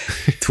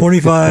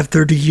 25,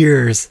 30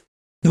 years.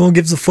 No one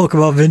gives a fuck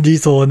about Vin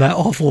Diesel and that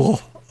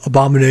awful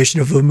abomination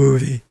of a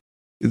movie.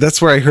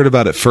 That's where I heard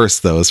about it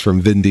first, though, is from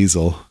Vin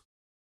Diesel.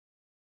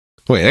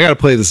 Wait, I gotta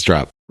play this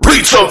drop.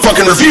 Read some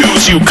fucking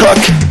reviews, you cuck!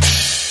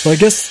 Well,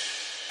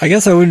 I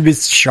guess I wouldn't be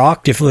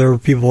shocked if there were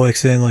people like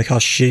saying like how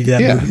shitty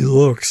that movie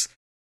looks,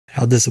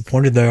 how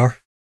disappointed they are.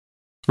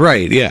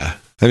 Right, yeah.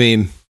 I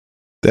mean,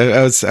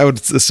 I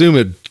would assume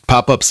it'd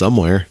pop up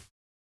somewhere.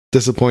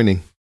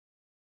 Disappointing.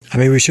 I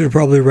mean, we should have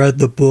probably read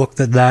the book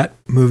that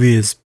movie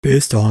is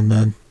based on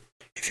then,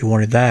 if you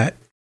wanted that.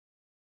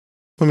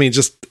 I mean,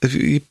 just if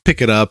you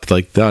pick it up,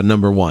 like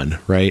number one,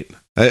 right?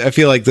 I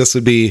feel like this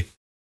would be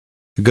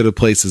as good a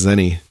place as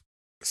any.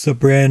 It's a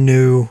brand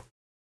new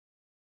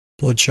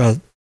Bloodshot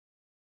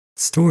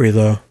story,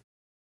 though.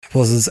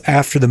 Plus, it's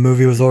after the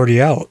movie was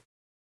already out.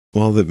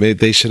 Well,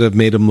 they should have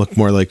made him look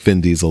more like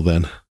Vin Diesel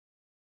then.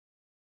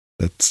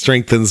 That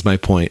strengthens my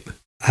point.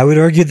 I would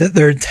argue that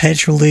they're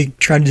intentionally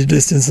trying to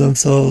distance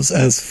themselves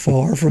as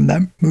far from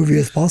that movie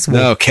as possible.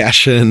 No,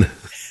 cash in.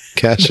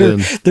 Cash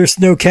in. There's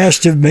no cash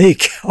to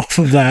make off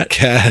of that.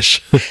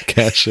 Cash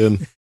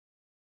in.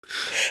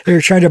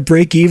 They're trying to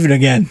break even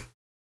again.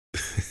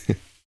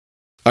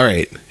 All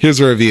right, here's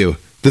a review.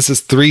 This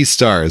is 3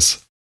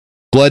 stars.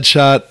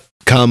 Bloodshot,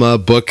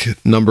 book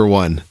number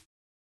 1.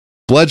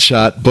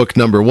 Bloodshot, book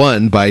number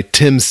 1 by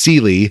Tim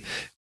Seeley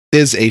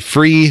is a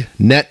free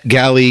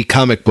NetGalley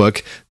comic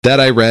book that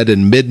I read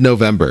in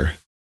mid-November,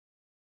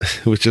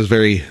 which is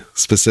very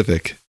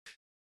specific.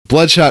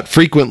 Bloodshot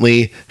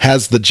frequently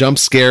has the jump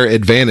scare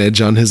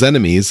advantage on his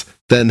enemies,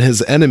 then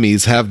his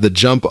enemies have the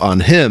jump on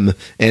him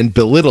and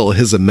belittle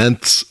his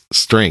immense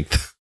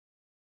strength.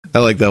 I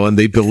like that one.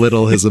 They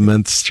belittle his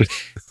immense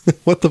strength.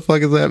 What the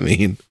fuck does that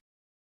mean?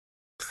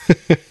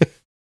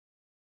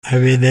 I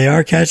mean, they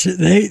are getting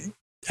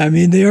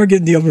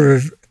the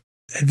upper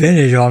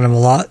advantage on him a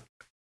lot.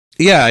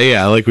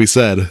 Yeah, like we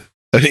said.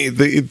 I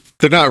mean,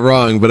 they're not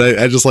wrong, but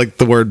I just like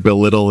the word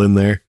belittle in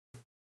there.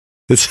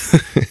 It's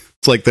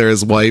it's like they're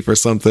his wife or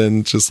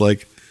something, just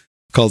like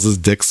calls his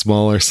dick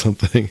small or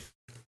something.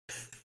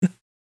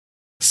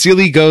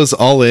 Seeley goes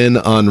all in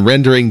on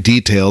rendering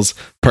details,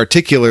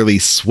 particularly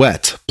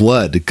sweat,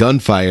 blood,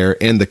 gunfire,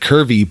 and the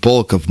curvy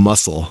bulk of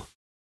muscle.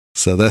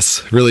 So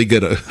that's really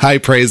good. High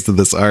praise to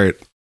this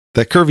art.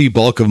 That curvy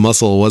bulk of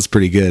muscle was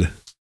pretty good.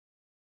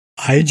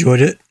 I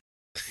enjoyed it.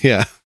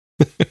 Yeah.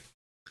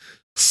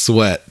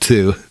 Sweat,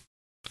 too.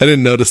 I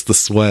didn't notice the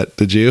sweat,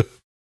 did you?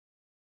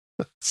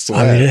 Sweat.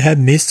 I mean, it had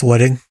me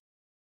sweating.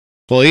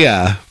 Well,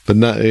 yeah, but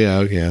not... Yeah,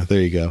 okay,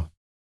 there you go.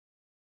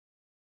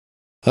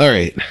 All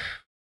right.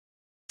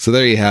 So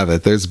there you have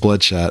it. There's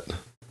Bloodshot.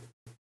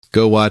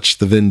 Go watch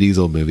the Vin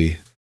Diesel movie.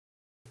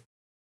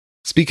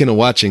 Speaking of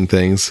watching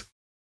things,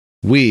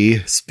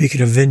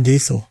 Speaking of Vin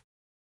Diesel.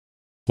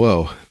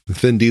 Whoa,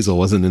 Vin Diesel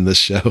wasn't in this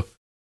show.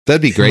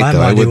 That'd be great,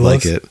 though. I would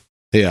like it.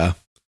 Yeah.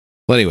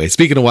 Well, anyway,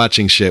 speaking of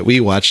watching shit, we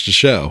watched a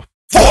show.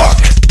 Fuck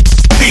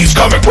these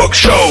comic book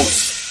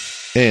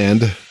shows!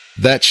 And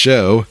that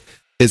show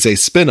is a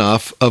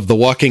spin-off of The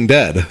Walking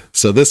Dead.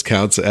 So this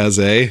counts as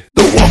a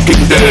The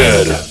Walking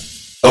Dead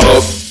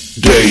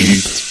update.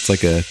 It's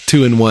like a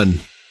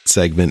 2-in-1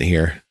 segment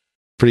here.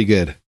 Pretty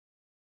good.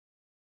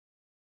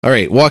 All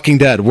right, Walking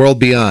Dead, World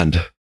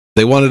Beyond.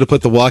 They wanted to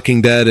put The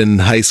Walking Dead in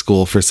high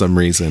school for some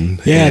reason.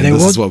 Yeah, and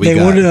this is what we they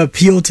got. wanted to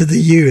appeal to the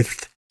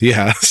youth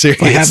Yeah,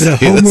 seriously. by having a this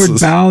homeward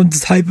is-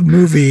 bound type of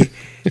movie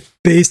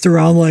based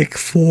around like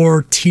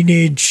 4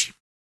 teenage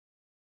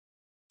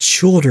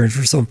children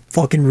for some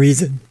fucking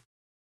reason.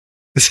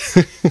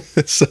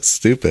 It's so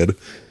stupid.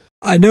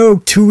 I know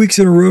 2 weeks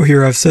in a row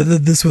here I've said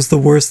that this was the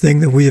worst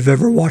thing that we have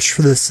ever watched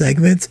for this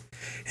segment,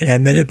 and I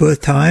admit it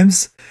both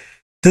times.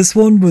 This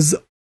one was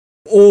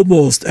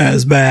almost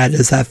as bad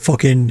as that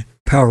fucking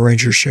Power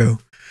Rangers show.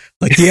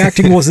 Like, the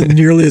acting wasn't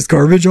nearly as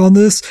garbage on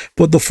this,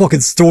 but the fucking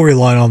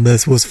storyline on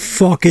this was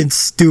fucking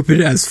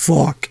stupid as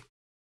fuck.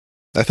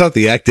 I thought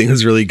the acting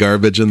was really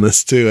garbage in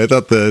this too. I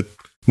thought the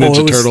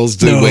Ninja Turtles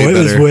did way it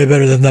was better. way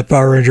better than that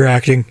Power Ranger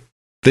acting.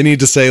 They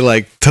need to say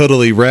like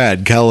totally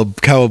rad,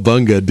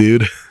 cowabunga,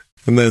 dude.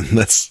 And then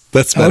that's I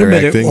would better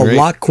have made acting, it a right?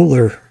 lot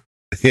cooler.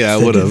 Yeah, I if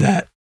they would did have.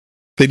 that.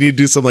 They need to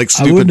do some like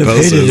I stupid wouldn't have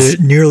hated poses. it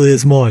nearly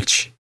as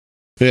much.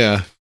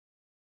 Yeah.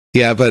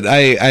 Yeah, but I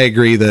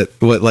agree that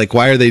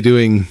why are they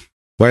doing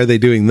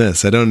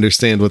this? I don't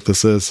understand what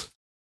this is.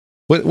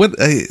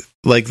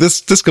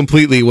 This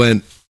completely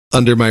went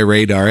under my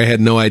radar. I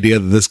had no idea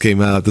that this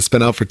came out. This has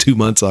been out for 2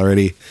 months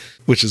already,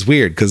 which is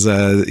weird because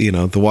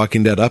The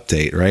Walking Dead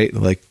update, right?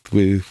 Like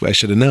I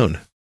should have known.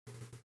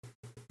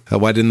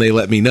 Why didn't they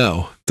let me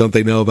know? Don't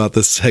they know about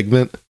this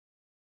segment?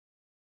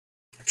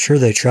 I'm sure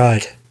they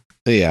tried.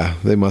 Yeah,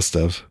 they must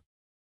have.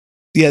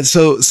 Yeah,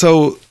 so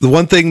the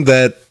one thing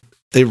that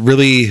they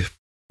really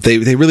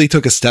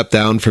took a step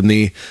down from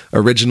the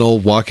original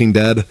Walking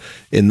Dead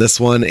in this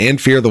one, and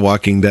Fear the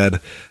Walking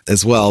Dead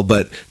as well,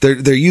 but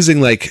they're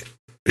using like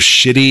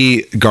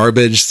shitty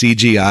garbage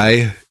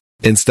CGI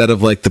instead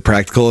of like the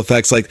practical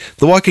effects. Like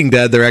The Walking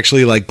Dead, they're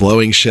actually like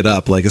blowing shit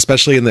up, like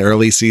especially in the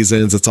early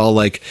seasons. It's all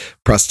like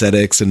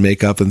prosthetics and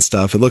makeup and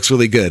stuff. It looks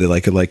really good,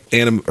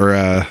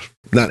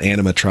 not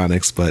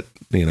animatronics, but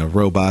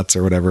robots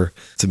or whatever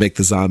to make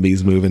the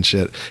zombies move and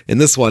shit. In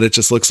this one, it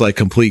just looks like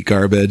complete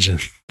garbage. And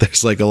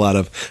there's like a lot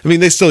of,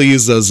 they still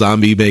use those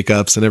zombie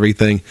makeups and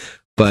everything,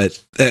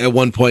 but at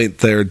one point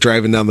they're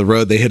driving down the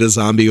road, they hit a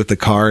zombie with the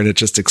car and it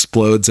just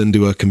explodes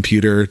into a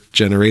computer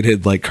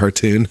generated like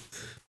cartoon.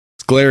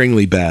 It's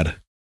glaringly bad.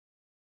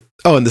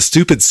 Oh, and the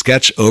stupid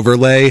sketch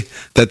overlay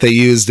that they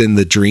used in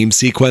the dream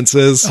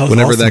sequences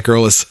whenever awesome. that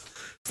girl was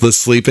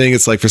sleeping,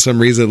 it's like for some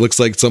reason it looks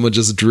like someone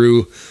just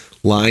drew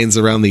lines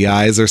around the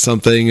eyes or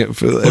something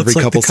for every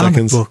like couple the comic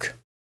seconds. book.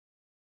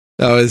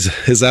 Oh,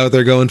 is that what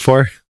they're going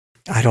for?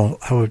 I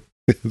would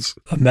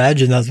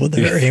imagine that's what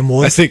their aim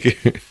was. I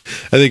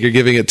think you're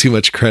giving it too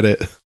much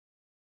credit.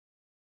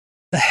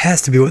 That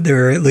has to be what they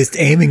were at least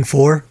aiming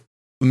for.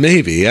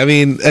 Maybe.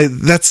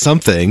 That's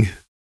something.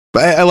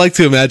 But I like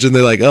to imagine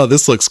they're like, oh,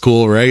 this looks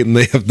cool, right? And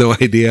they have no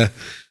idea.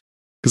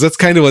 Because that's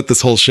kind of what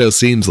this whole show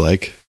seems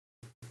like.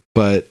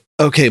 But,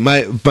 okay,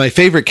 my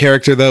favorite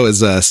character, though,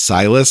 is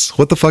Silas.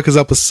 What the fuck is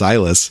up with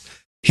Silas?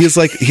 He has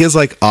like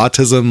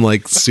autism,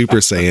 like Super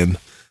Saiyan.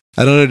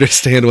 I don't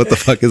understand what the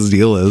fuck his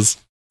deal is.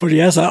 But he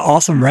has that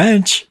awesome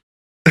wrench.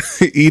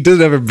 He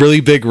did have a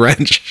really big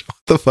wrench.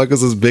 What the fuck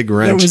is this big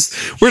wrench?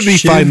 Where did he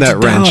find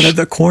that wrench? Down at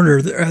the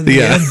corner there, at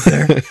the end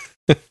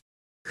there.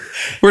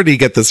 Where did he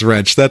get this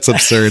wrench? That's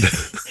absurd.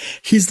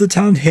 He's the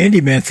town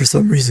handyman for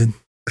some reason.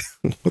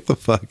 What the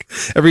fuck?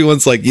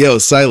 Everyone's like, yo,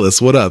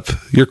 Silas, what up?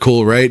 You're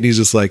cool, right? And he's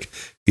just like,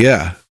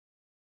 yeah,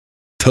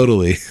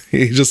 totally.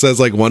 He just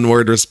has like one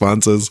word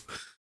responses.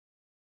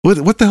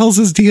 What the hell's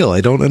his deal?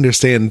 I don't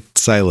understand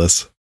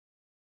Silas.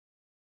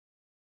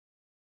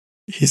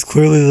 He's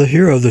clearly the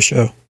hero of the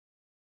show.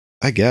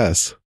 I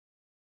guess.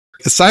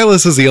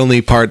 Silas is the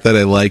only part that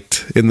I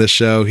liked in this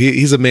show.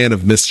 He's a man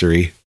of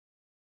mystery.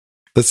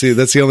 That's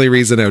the only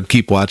reason I would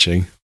keep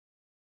watching.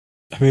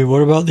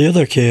 What about the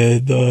other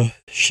kid? The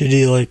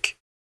shitty, like,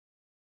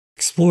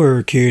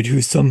 explorer kid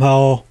who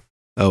somehow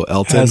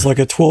Elton has, like,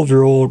 a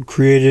 12-year-old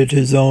created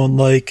his own,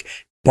 like,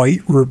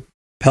 bite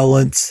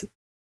repellent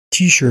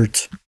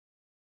t-shirt.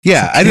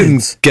 Yeah, I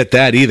didn't get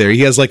that either.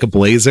 He has, like, a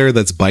blazer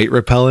that's bite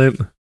repellent.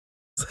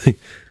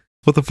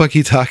 What the fuck are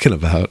you talking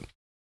about?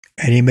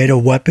 And he made a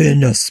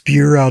weapon, a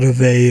spear out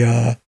of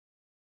a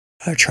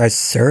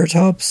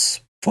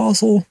Triceratops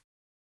fossil.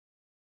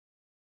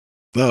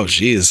 Oh,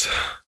 jeez.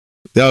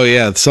 Oh,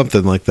 yeah,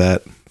 something like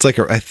that. It's like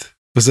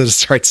was it a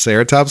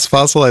Triceratops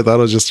fossil? I thought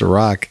it was just a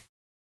rock.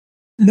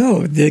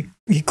 No,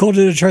 he called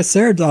it a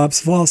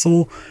Triceratops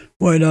fossil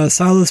when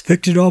Silas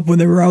picked it up when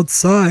they were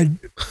outside.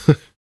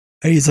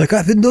 And he's like,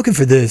 I've been looking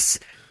for this.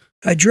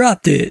 I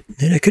dropped it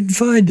and I couldn't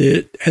find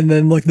it. And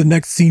then, like, the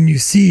next scene you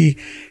see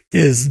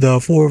is the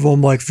four of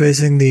them, like,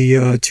 facing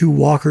the two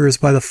walkers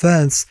by the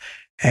fence.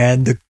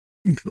 And the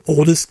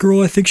oldest girl,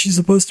 I think she's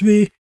supposed to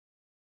be.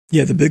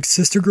 Yeah, the big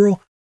sister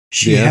girl.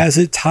 She has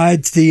it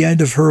tied to the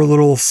end of her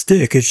little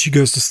stick and she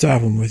goes to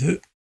stab him with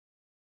it.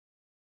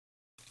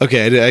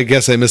 Okay, I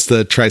guess I missed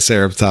the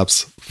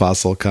Triceratops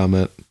fossil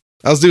comment.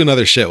 I was doing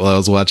other shit while I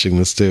was watching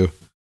this too.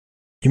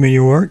 You mean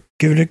you weren't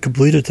giving it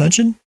complete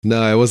attention?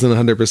 No, I wasn't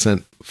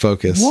 100%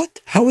 focused.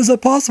 What? How is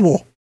that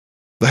possible?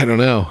 I don't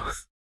know.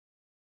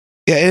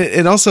 Yeah,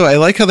 and also I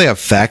like how they have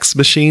fax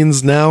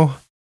machines now.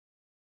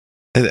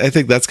 I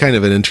think that's kind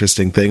of an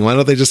interesting thing. Why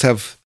don't they just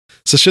have...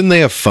 So shouldn't they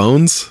have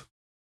phones?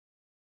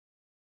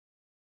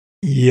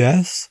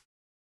 Yes.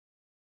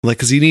 Like,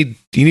 because you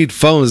need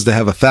phones to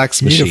have a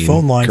fax machine. You need a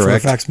phone line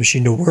correct? for a fax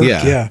machine to work.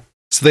 Yeah.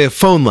 So they have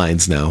phone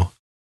lines now.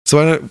 So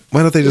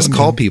why don't they just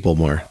call people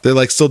more? They're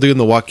like still doing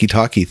the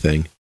walkie-talkie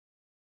thing.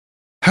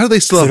 How do they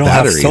still have they don't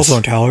batteries? have cell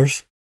phone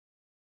towers.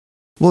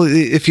 Well,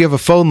 if you have a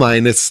phone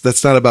line,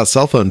 that's not about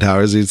cell phone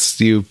towers.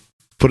 You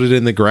put it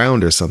in the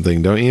ground or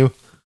something, don't you?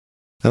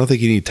 I don't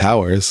think you need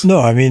towers. No,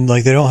 I mean,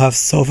 like, they don't have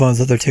cell phones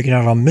that they're taking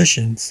out on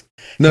missions.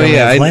 No, they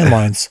yeah. have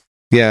landlines.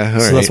 Yeah, all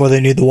so right. that's why they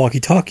need the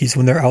walkie-talkies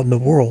when they're out in the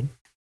world.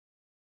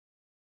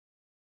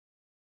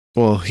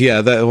 Well,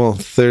 yeah,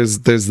 there's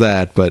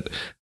that, but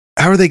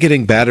how are they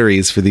getting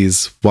batteries for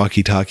these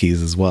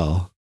walkie-talkies as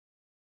well?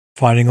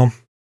 Finding them.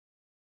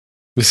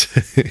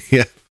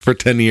 Yeah, for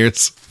 10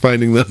 years,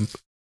 finding them.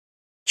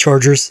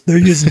 Chargers. They're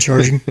using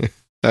charging.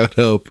 I would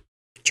hope.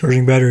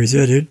 Charging batteries,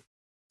 yeah, dude.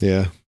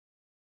 Yeah.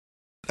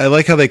 I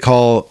like how they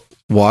call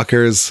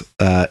walkers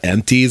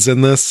empties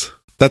in this.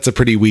 That's a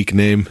pretty weak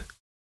name.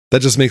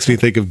 That just makes me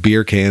think of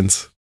beer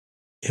cans.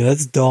 Yeah,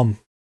 that's dumb.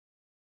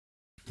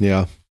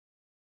 Yeah.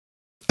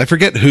 I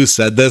forget who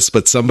said this,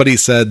 but somebody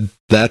said,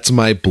 "That's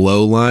my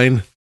blow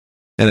line."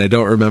 And I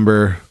don't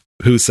remember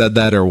who said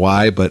that or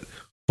why, but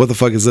what the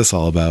fuck is this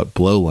all about?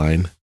 Blow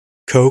line.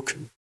 Coke.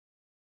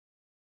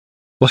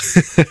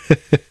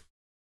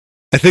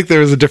 I think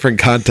there was a different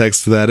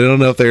context to that. I don't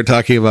know if they were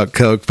talking about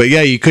Coke, but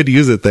yeah, you could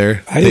use it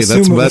there. I Hey,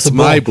 assume that's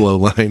my blow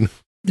line.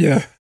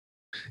 Yeah.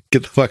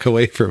 Get the fuck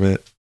away from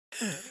it.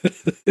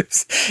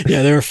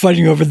 Yeah, they were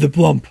fighting over the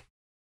lump.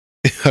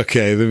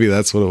 Okay, maybe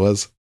that's what it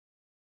was.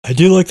 I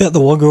do like that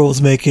the one girl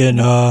was making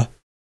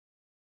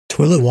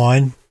toilet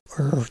wine,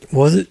 or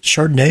was it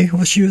Chardonnay?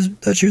 What she was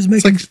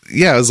making? It's like,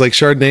 yeah, it was like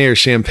Chardonnay or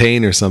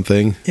champagne or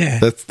something. Yeah,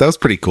 that was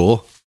pretty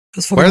cool.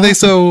 Why are they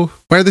so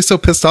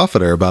pissed off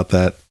at her about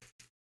that?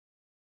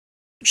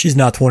 She's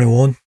not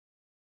 21.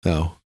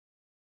 Oh.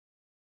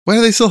 Why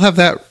do they still have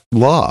that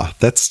law?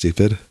 That's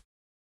stupid.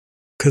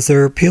 Because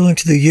they're appealing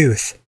to the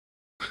youth.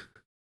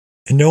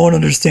 And no one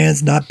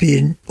understands not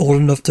being old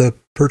enough to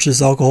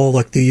purchase alcohol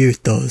like the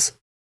youth does.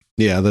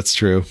 Yeah, that's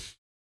true.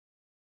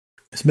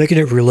 It's making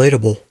it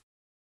relatable.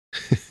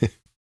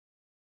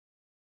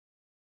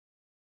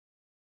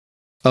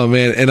 Oh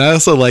man, and I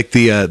also like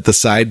the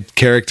side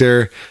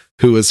character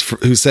who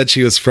said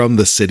she was from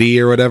the city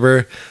or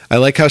whatever. I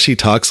like how she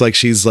talks like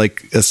she's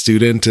like a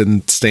student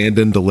in Stand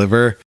and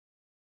Deliver.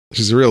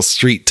 She's a real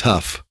street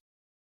tough.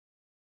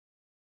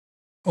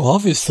 Well,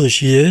 obviously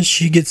she is.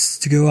 She gets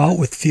to go out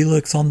with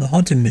Felix on the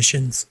hunting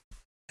missions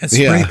and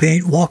spray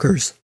paint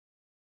walkers.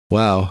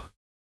 Wow.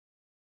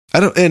 I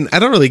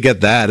don't really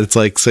get that. It's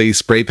like, so you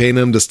spray paint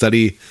them to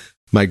study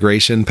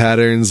migration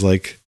patterns.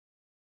 Like,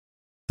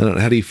 I don't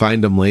know. How do you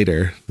find them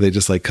later? They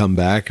just like come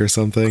back or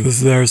something?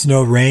 Because there's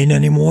no rain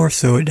anymore,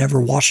 so it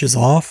never washes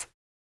off.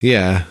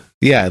 Yeah.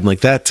 Yeah. And like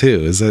that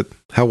too.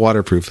 How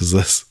waterproof is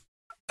this?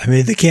 I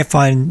mean, they can't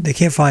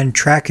find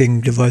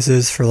tracking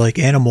devices for like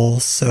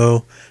animals,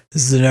 so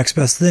this is the next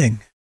best thing.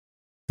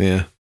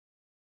 Yeah.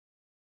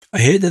 I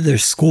hate that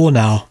there's school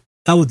now.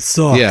 That would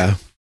suck. Yeah.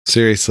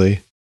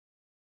 Seriously.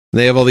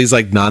 They have all these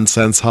like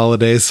nonsense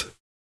holidays.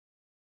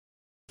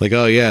 Like,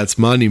 oh yeah, it's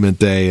Monument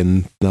Day,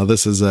 and now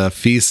this is a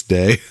feast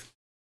day.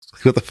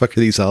 What the fuck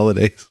are these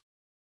holidays?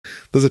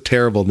 Those are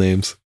terrible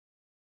names.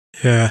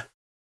 Yeah.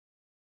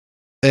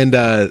 And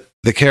the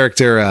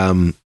character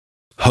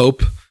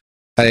Hope,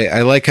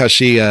 I like how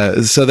she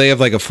so they have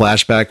like a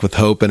flashback with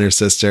Hope and her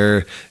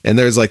sister, and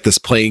there's like this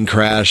plane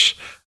crash.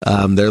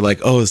 They're like,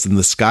 oh, it's in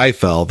the sky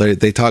fell.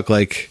 They talk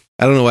like,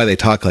 I don't know why they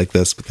talk like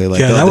this, but they're like,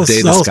 yeah, oh, the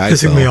day the sky fell. That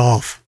was pissing me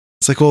off.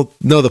 It's like, well,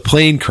 no, the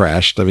plane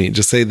crashed. I mean,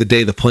 just say the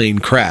day the plane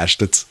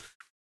crashed. It's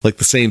like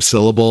the same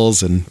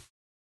syllables and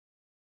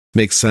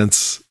makes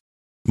sense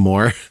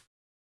more.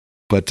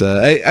 But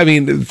I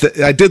mean,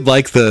 I did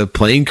like the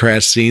plane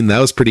crash scene. That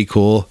was pretty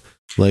cool.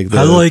 Like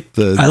I like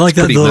that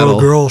the little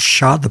girl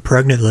shot the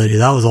pregnant lady.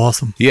 That was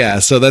awesome. Yeah,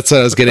 so that's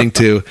what I was getting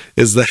to.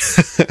 Is that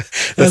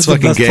that's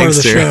fucking the best gangster? Part of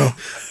the show.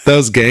 That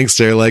was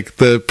gangster. Like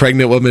the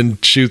pregnant woman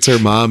shoots her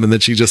mom, and then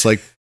she just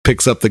like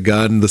picks up the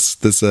gun.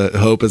 This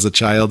Hope as a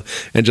child,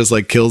 and just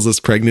like kills this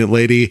pregnant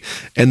lady.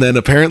 And then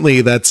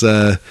apparently that's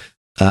the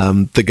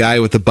guy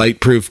with the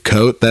bite-proof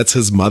coat. That's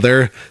his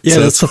mother. Yeah,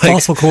 so that's the like,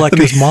 fossil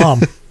collector's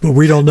mom, but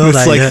we don't know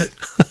that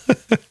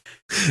yet.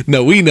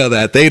 No, we know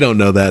that. They don't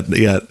know that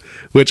yet.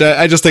 Which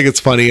I just think it's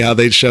funny how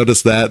they showed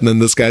us that, and then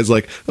this guy's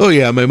like, "Oh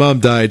yeah, my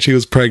mom died. She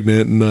was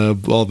pregnant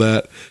and all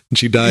that, and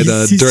she died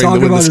he's during the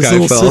when the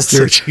sky fell."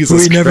 Sister, who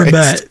he never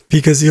met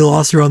because he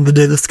lost her on the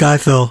day the sky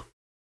fell.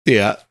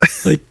 Yeah,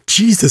 like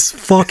Jesus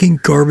fucking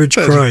garbage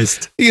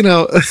Christ. You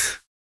know,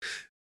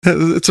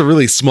 it's a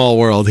really small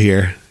world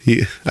here.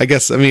 I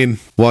guess, I mean,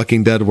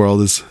 Walking Dead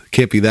world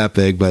can't be that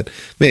big, but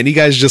man, you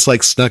guys just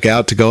like snuck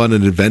out to go on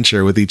an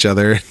adventure with each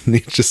other. And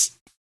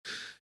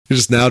you're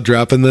just now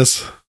dropping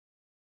this.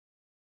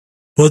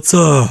 What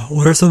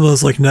are some of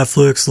those like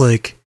Netflix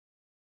like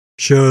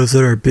shows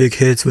that are big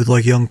hits with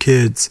like young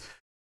kids?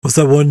 What's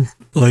that one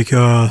like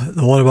the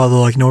one about the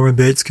like Norman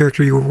Bates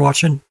character you were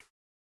watching?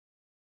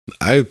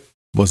 I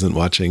wasn't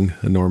watching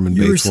a Norman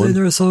You were Bates saying one.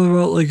 there was something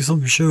about like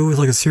some show with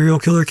like a serial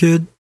killer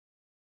kid,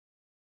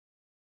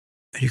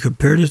 and you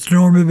compared it to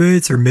Norman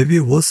Bates, or maybe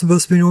it was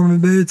supposed to be Norman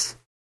Bates.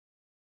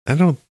 I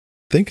don't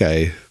think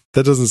that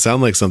doesn't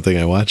sound like something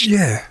I watched.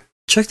 Yeah,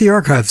 check the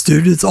archives,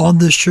 dude. It's on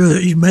this show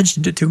that you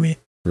mentioned it to me.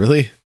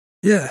 Really?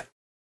 Yeah.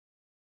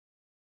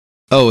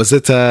 Oh, is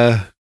it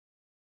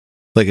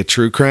like a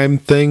true crime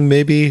thing?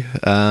 Maybe.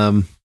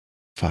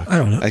 Fuck. I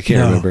don't know. I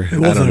can't remember. It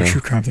wasn't a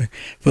true crime thing,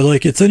 but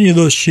like it's any of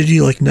those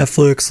shitty like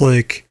Netflix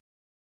like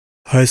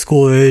high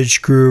school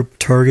age group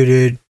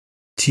targeted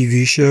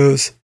TV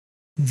shows.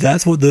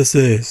 That's what this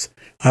is.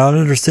 I don't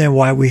understand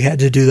why we had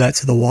to do that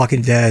to The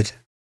Walking Dead.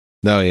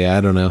 No, yeah,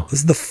 I don't know.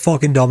 This is the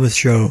fucking dumbest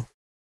show.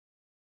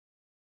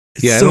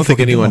 It's Yeah, I so don't think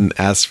fucking anyone dumb.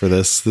 asked for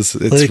this. It's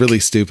Like- really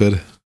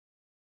stupid.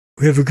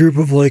 We have a group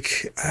of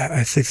like,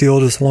 I think the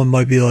oldest one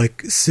might be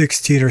like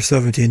 16 or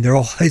 17. They're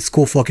all high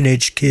school fucking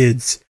age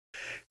kids.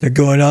 They're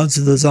going out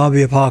into the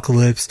zombie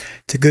apocalypse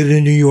to go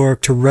to New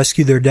York to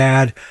rescue their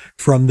dad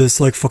from this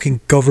like fucking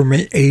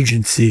government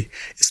agency.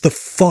 It's the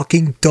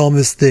fucking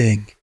dumbest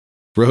thing.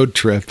 Road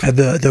trip. And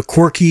the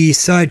quirky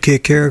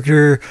sidekick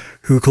character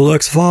who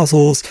collects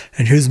fossils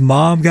and whose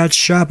mom got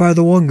shot by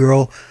the one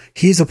girl,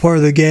 he's a part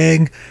of the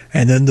gang.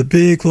 And then the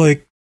big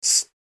like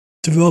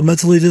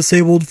developmentally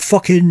disabled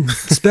fucking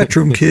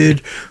spectrum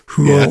kid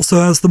who Yeah. also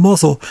has the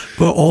muscle,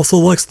 but also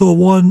likes the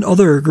one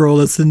other girl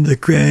that's in the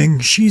gang.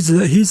 He's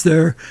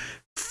there.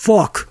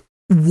 Fuck.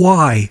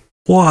 Why?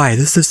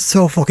 This is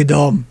so fucking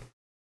dumb.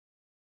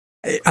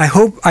 I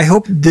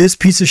hope this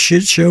piece of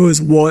shit show is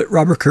what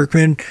Robert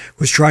Kirkman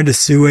was trying to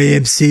sue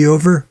AMC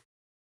over.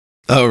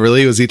 Oh,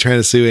 really? Was he trying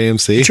to sue He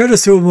AMC? tried to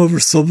sue him over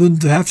something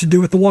to have to do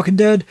with The Walking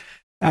Dead.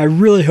 I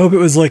really hope it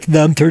was like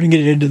them turning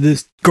it into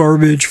this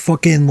garbage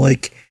fucking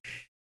like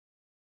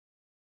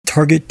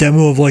target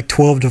demo of like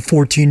 12 to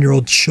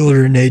 14-year-old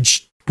children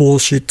age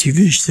bullshit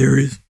TV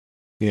series.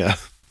 Yeah.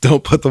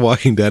 Don't put The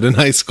Walking Dead in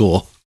high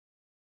school.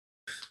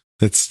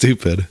 That's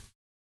stupid.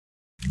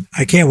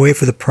 I can't wait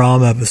for the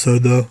prom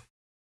episode though.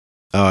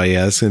 Oh,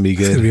 yeah, it's going to be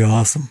It's gonna good. be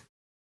awesome.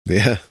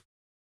 Yeah.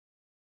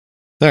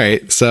 All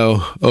right.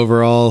 So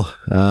overall,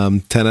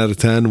 10 out of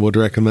 10 would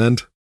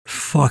recommend.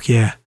 Fuck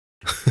yeah.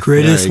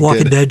 Greatest All right,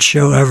 Walking good. Dead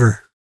show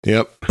ever.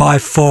 Yep. By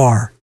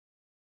far.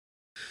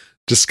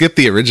 Just skip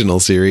the original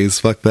series.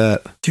 Fuck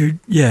that. Dude,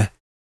 yeah.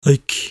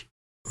 Like,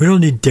 we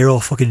don't need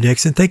Daryl fucking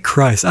Nixon. Thank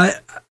Christ.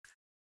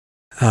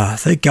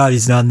 Thank God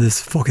he's not in this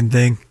fucking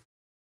thing.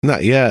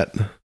 Not yet.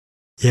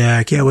 Yeah,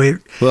 I can't wait.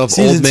 Well, if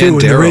Season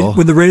old 2, man Daryl.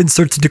 when the ratings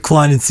start to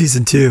decline in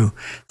season 2,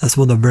 that's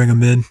when they'll bring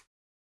him in.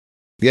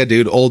 Yeah,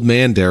 dude, old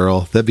man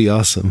Daryl. That'd be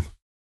awesome.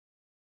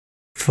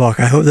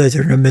 Fuck, I hope they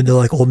turn him into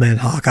like Old Man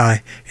Hawkeye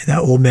in that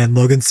Old Man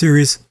Logan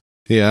series.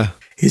 Yeah.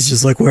 He's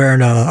just like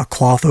wearing a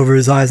cloth over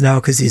his eyes now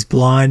because he's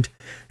blind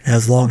and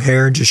has long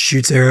hair and just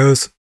shoots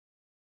arrows.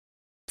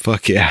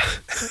 Fuck yeah.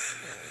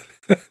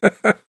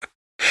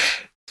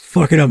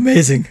 Fucking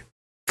amazing.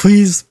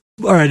 Please,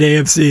 all right,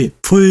 AMC,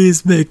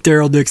 please make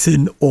Daryl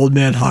Dixon Old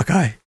Man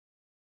Hawkeye.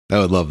 I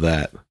would love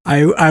that.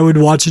 I would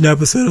watch an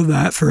episode of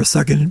that for a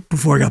second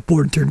before I got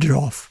bored and turned it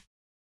off.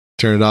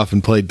 Turn it off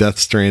and play Death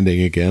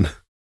Stranding again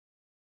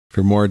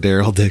for more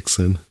Daryl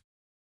Dixon.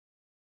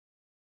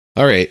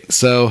 All right,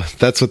 so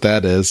that's what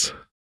that is.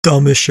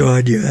 Dumbest show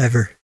idea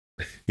ever.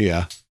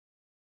 Yeah.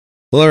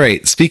 Well, all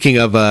right. Speaking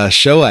of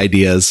show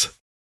ideas,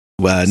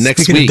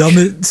 next week.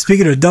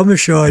 Speaking of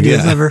dumbest show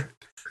ideas Yeah. ever.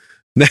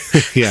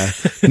 Yeah,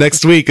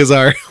 next week is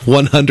our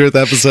 100th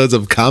episodes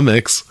of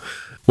comics.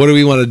 What do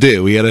we want to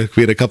do? We had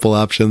a couple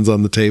options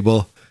on the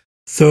table.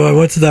 So I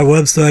went to that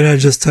website and I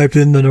just typed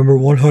in the number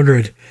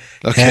 100.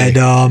 Okay.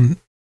 And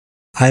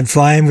I'm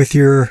fine with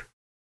your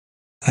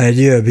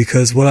idea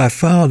because what I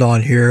found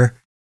on here,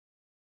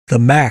 the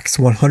Max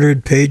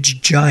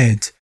 100-page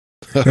giant.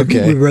 Remember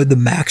Okay. we read the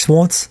Max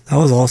once? That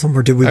was awesome.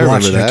 Or did we I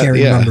watch it? remember I can't that,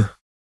 yeah. remember.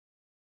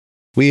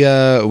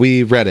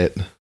 We read it.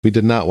 We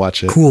did not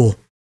watch it. Cool.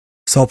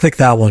 So I'll pick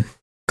that one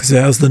because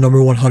that was the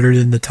number 100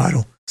 in the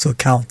title. So it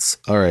counts.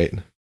 All right.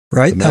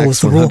 Right? The That was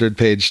Max the rule. 100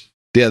 page.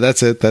 Yeah,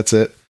 that's it.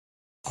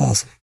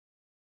 Awesome.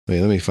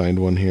 Wait, let me find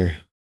one here.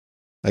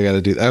 I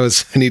need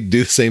to do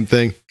the same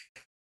thing.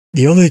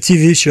 The only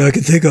TV show I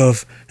can think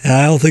of, and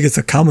I don't think it's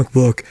a comic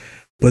book,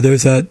 but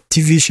there's that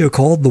TV show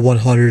called The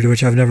 100,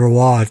 which I've never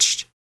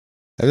watched.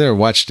 I've never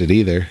watched it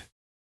either.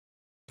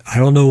 I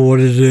don't know what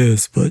it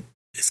is, but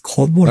it's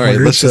called 100, right,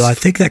 let's so just- I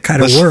think that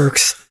kind of let's-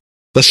 works.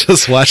 Let's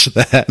just watch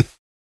that.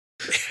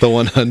 The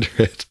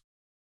 100.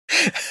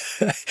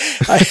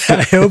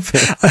 I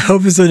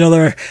hope it's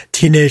another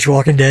Teenage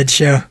Walking Dead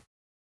show.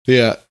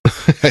 Yeah,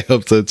 I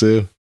hope so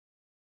too.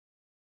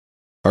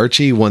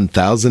 Archie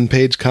 1000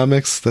 page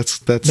comics?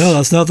 That's No,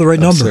 that's not the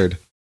right absurd.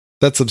 number.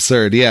 That's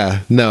absurd.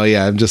 Yeah. No,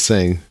 yeah, I'm just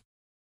saying.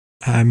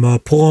 I'm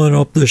pulling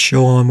up the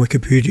show on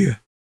Wikipedia.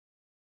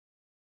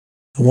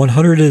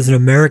 100 is an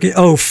American.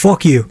 Oh,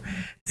 fuck you.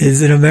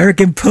 Is an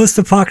American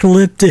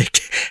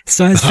post-apocalyptic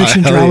science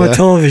fiction hell drama yeah.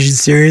 television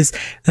series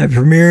that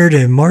premiered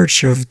in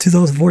March of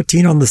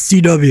 2014 on the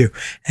CW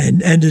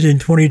and ended in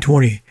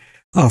 2020.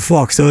 Oh,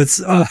 fuck. So it's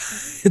a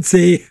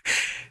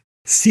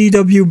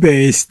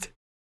CW-based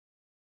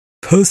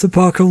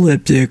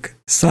post-apocalyptic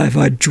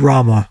sci-fi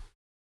drama.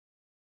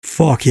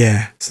 Fuck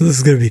yeah. So this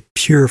is going to be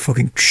pure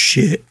fucking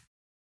shit.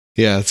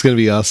 Yeah, it's going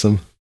to be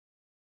awesome.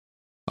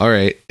 All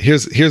right.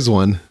 Here's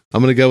one.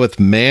 I'm going to go with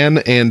Man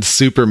and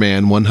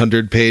Superman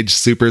 100 page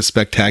super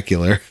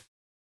spectacular.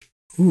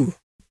 Ooh.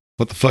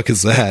 What the fuck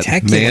is that?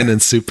 Spectacular. Man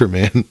and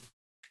Superman.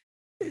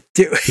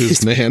 Dude,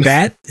 Who's man?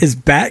 Is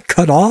Bat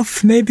cut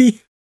off,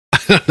 maybe? I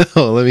don't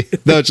know.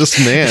 No, just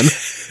Man.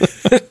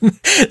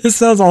 This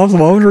sounds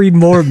awesome. I want to read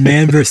more of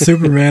Man vs.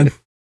 Superman.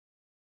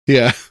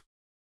 Yeah.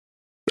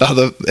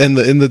 Oh, in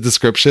the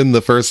description,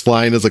 the first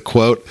line is a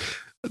quote.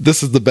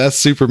 This is the best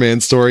Superman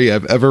story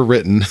I've ever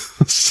written.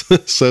 So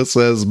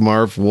says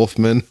Marv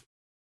Wolfman.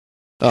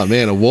 Oh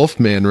man, a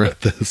Wolfman wrote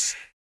this.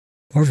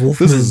 Marv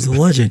Wolfman is a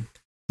legend.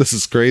 This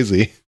is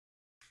crazy.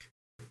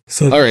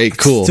 So all right,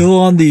 cool. Still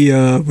on the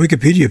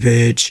Wikipedia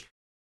page,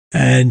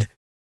 and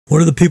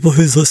one of the people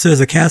who's listed as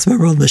a cast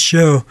member on the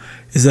show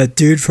is that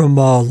dude from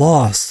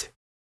Lost,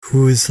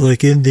 who's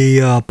like in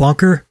the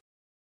bunker.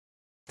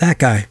 That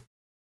guy,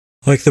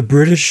 like the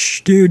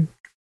British dude.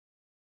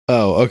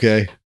 Oh,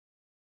 okay.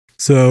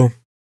 So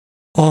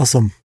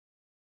awesome.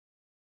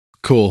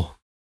 Cool.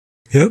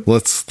 Yep.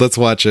 Let's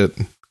watch it.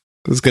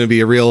 This is going to be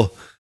a real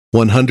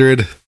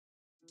 100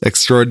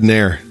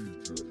 extraordinaire.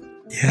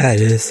 Yeah, it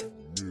is.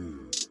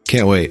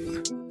 Can't wait.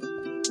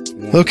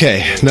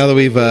 Okay, now that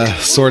we've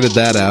sorted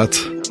that out,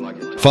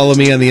 follow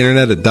me on the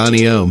internet at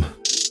Donnie Ohm.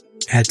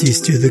 At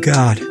these to the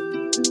God.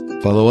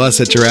 Follow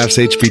us at Giraffes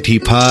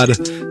HBT Pod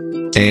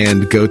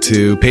and go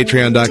to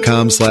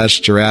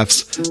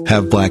patreon.com/giraffes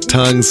have black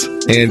tongues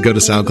and go to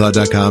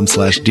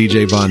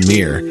soundcloud.com/DJ Von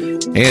Meer.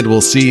 And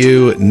we'll see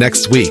you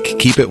next week.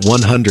 Keep it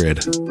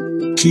 100.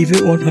 Keep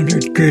it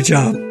 100. Great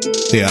job.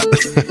 Yeah.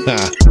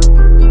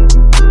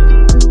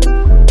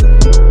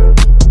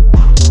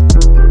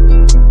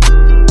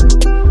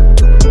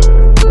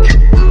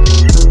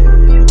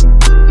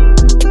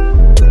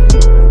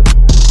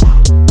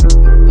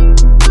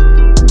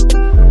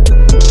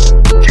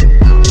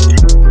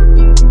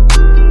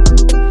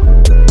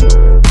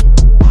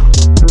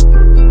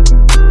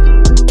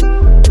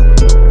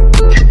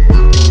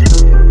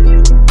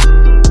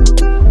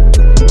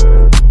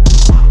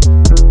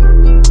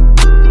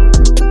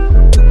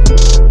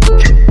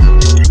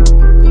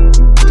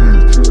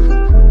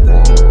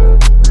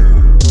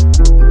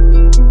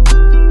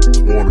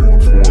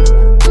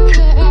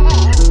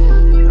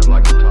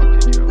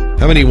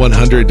 How many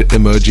 100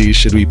 emojis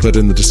should we put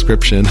in the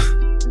description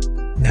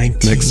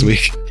 19. next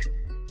week?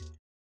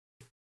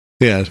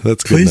 Yeah,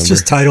 that's a good. Please number.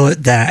 just title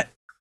it that.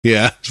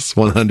 Yeah, just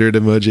 100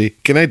 emoji.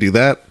 Can I do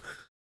that?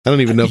 I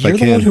don't even know if You're I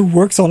the one can. who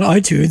works on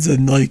iTunes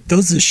and like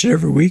does this shit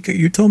every week.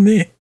 You told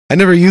me. I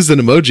never used an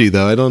emoji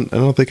though. I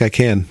don't think I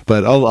can,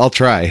 but I'll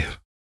try.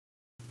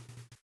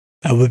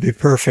 That would be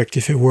perfect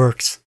if it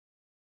works.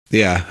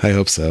 Yeah, I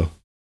hope so.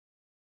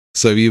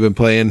 So have you been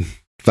playing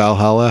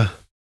Valhalla?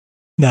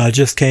 No, it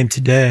just came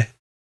today.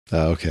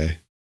 Oh, okay.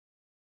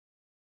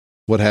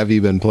 What have you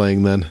been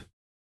playing then?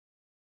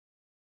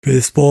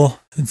 Baseball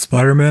and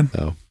Spider-Man.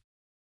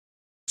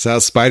 So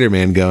how's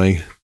Spider-Man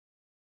going?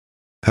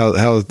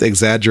 How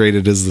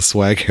exaggerated is the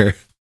swagger?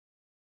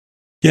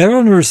 Yeah, I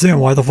don't understand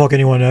why the fuck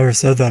anyone ever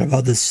said that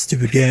about this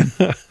stupid game.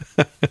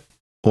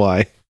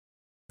 Why?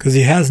 Because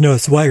he has no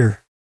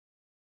swagger.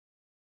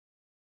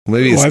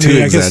 Maybe it's Well, too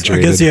I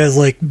exaggerated. guess he has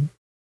like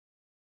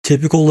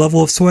typical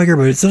level of swagger,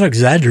 but it's not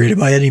exaggerated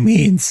by any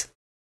means.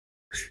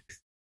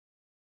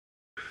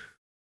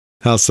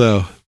 How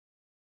so?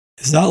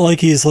 It's not like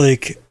he's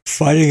like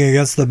fighting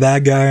against the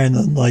bad guy and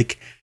then like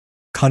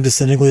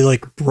condescendingly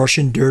like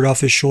brushing dirt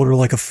off his shoulder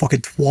like a fucking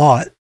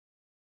twat.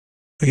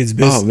 Like it's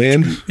Oh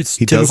man, it's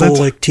he typical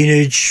doesn't? like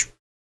teenage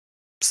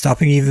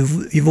stopping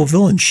evil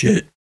villain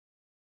shit.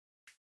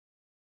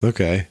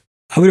 Okay.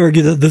 I would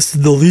argue that this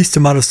is the least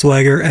amount of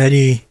swagger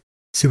any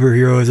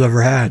superhero has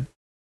ever had.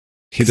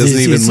 He doesn't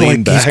even lean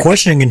like, back. He's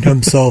questioning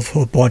himself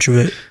a bunch of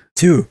it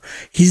too.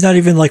 He's not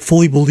even like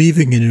fully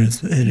believing in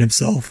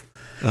himself.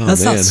 Oh,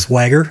 That's man. not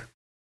swagger.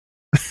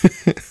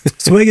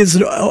 Swag is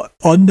an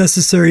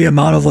unnecessary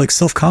amount of like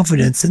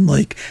self-confidence and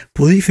like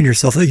belief in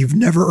yourself that you've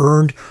never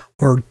earned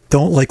or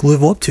don't like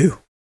live up to.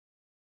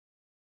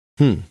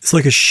 It's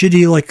like a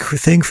shitty like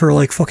thing for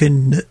like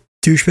fucking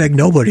douchebag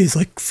nobodies,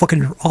 like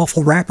fucking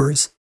awful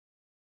rappers.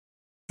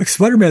 Like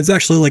Spider-Man's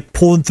actually like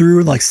pulling through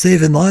and like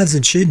saving lives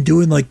and shit and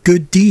doing like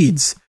good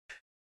deeds.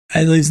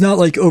 And he's not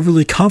like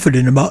overly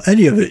confident about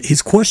any of it.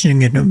 He's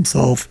questioning it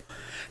himself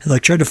and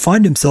like trying to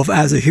find himself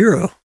as a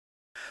hero.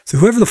 So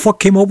whoever the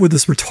fuck came up with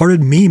this retarded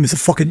meme is a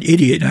fucking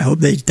idiot, and I hope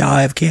they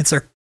die of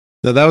cancer.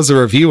 No, that was a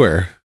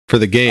reviewer for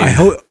the game. I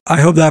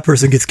hope that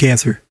person gets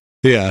cancer.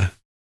 Yeah.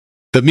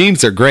 The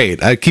memes are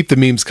great. I keep the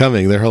memes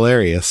coming. They're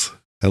hilarious.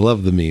 I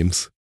love the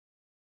memes.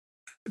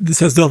 This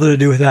has nothing to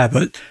do with that,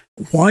 but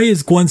why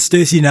is Gwen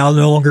Stacy now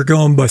no longer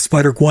going by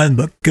Spider-Gwen,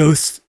 but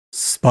Ghost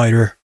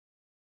Spider?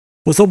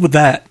 What's up with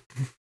that?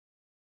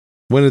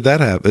 When did that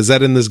happen? Is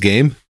that in this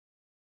game?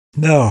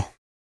 No.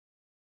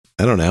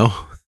 I don't know.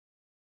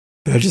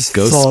 I just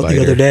Ghost saw it Spider.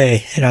 the other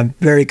day, and I'm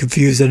very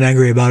confused and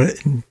angry about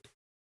it, and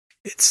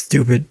it's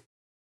stupid.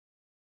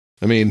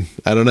 I mean,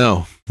 I don't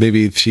know.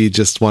 Maybe she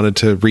just wanted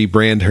to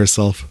rebrand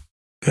herself.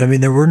 I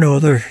mean, there were no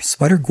other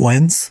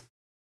Spider-Gwens.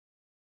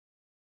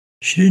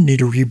 She didn't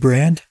need a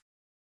rebrand.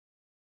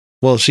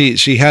 Well,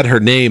 she had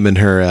her name in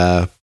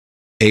her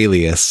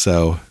alias,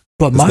 so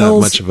But it's not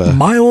Miles, much of a-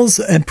 Miles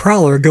and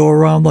Prowler go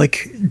around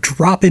like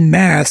dropping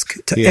masks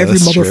to Yeah, every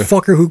that's true.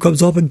 motherfucker who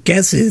comes up and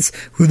guesses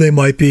who they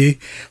might be.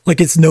 Like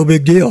it's no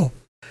big deal.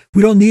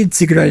 We don't need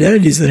secret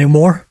identities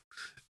anymore.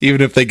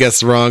 even if they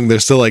guess wrong, they're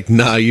still like,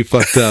 "Nah, you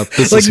fucked up."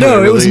 This Like, is who I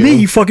no, it was really me, am."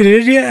 you fucking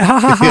idiot. Ha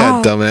ha ha.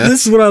 Yeah, dumbass.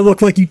 This is what I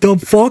look like, you dumb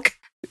fuck.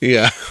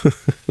 Yeah,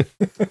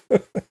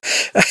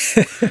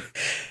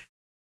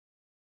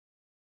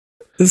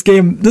 This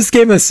game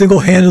has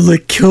single-handedly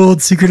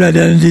killed secret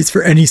identities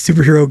for any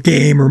superhero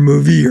game or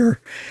movie or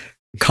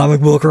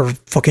comic book or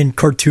fucking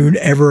cartoon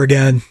ever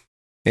again.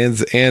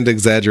 and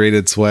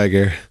exaggerated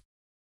swagger.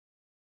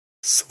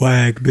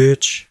 Swag,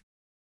 bitch.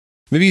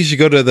 Maybe you should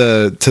go to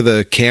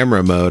the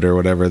camera mode or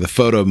whatever, the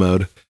photo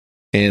mode,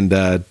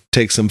 and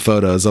take some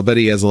photos. I'll bet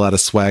he has a lot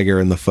of swagger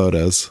in the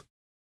photos.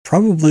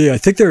 Probably. I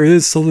think there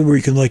is something where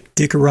you can like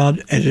dick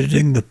around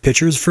editing the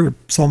pictures for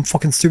some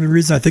fucking stupid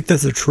reason. I think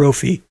that's a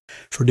trophy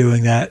for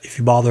doing that if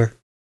you bother.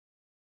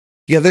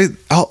 Yeah,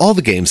 all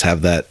the games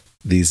have that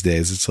these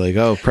days. It's like,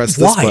 oh, press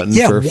this Why? button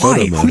Yeah, for why?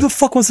 photo mode. Who the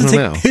fuck wants to I take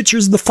don't know.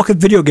 pictures of the fucking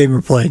video game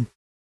you're playing?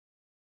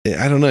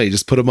 I don't know. You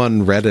just put them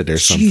on Reddit or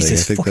something.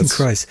 Jesus I think fucking that's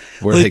Christ.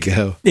 where Like, they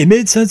go. It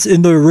made sense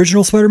in the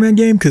original Spider-Man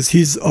game because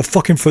he's a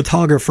fucking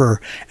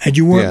photographer and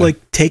you weren't Yeah.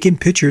 like taking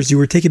pictures. You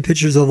were taking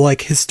pictures of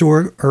like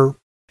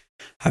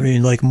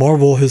like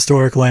Marvel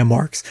historic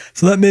landmarks.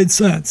 So that made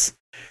sense.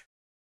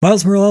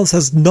 Miles Morales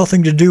has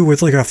nothing to do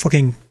with like a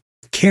fucking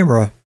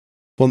camera.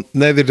 Well,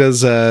 neither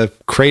does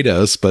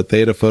Kratos, but they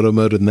had a photo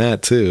mode in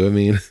that too. I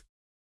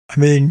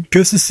mean,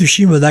 Ghost of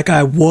Tsushima, that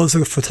guy was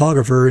a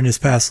photographer in his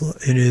past,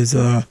 in his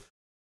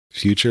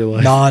future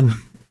life.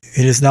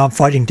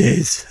 non-fighting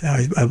days,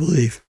 I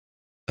believe.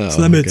 Oh,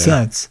 So that made okay.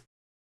 sense.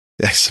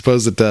 I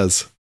suppose it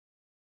does.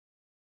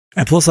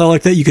 And plus, I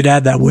like that you could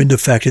add that wind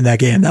effect in that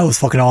game. That was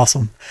fucking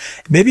awesome.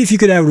 Maybe if you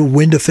could add a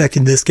wind effect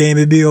in this game,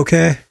 it'd be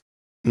okay.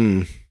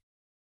 Mm.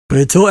 But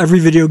until every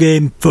video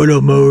game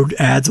photo mode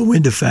adds a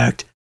wind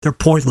effect, they're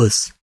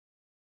pointless.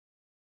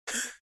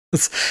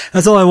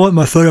 That's all I want in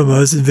my photo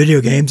modes in video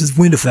games is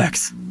wind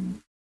effects.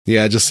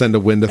 Yeah, just send a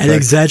wind An effect.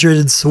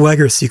 exaggerated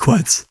swagger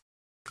sequence.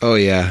 Oh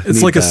yeah, It's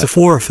need like a that.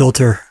 Sephora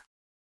filter.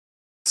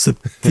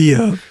 Sophia.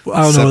 I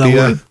don't know that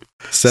Sepia? word.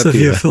 Sophia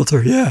Sepia.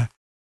 filter, yeah.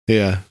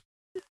 Yeah.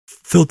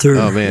 Filter.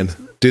 Oh man,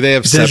 do they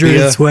have Exaggerated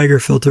sepia? swagger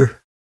filter.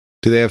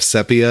 Do they have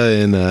sepia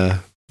in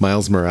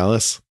Miles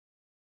Morales?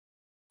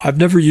 I've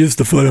never used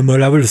the photo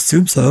mode. I would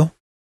assume so.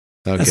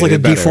 Okay, That's like they a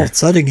better. default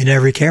setting in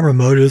every camera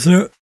mode, isn't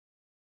it?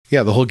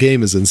 Yeah, the whole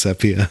game is in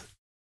sepia.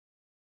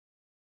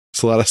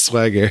 It's a lot of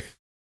swagger.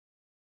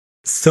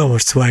 So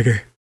much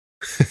swagger.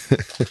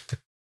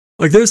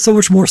 Like there's so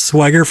much more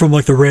swagger from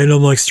like the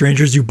random like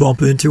strangers you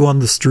bump into on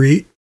the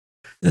street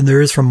than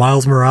there is from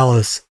Miles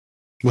Morales.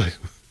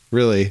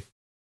 Really?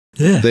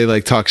 Yeah. They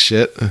like talk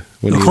shit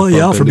when They'll call you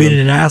bump out for into being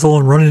them? an asshole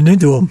and running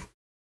into them.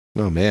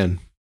 Oh man.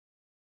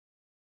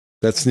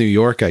 That's New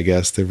York, I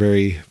guess. They're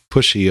very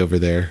pushy over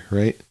there,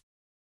 right?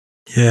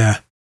 Yeah.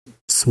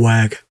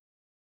 Swag.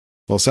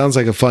 Well, sounds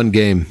like a fun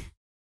game.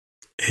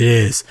 It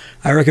is.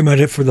 I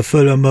recommend it for the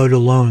photo mode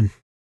alone.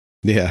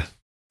 Yeah.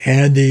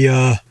 And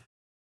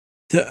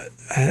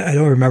I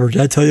don't remember.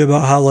 Did I tell you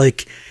about how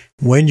like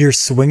when you're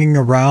swinging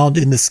around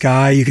in the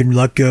sky, you can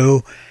let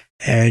go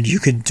and you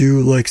can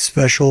do like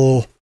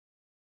special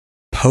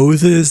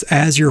poses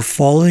as you're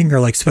falling or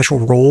like special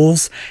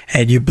rolls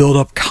and you build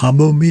up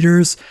combo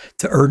meters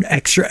to earn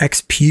extra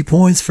XP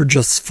points for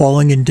just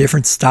falling in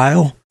different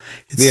style.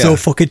 It's Yeah. so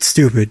fucking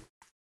stupid.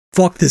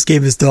 Fuck, this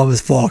game is dumb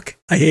as fuck.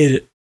 I hate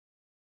it.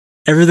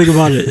 Everything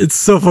about it. It's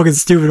so fucking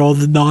stupid. All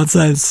the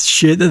nonsense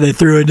shit that they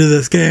threw into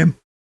this game.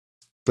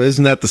 But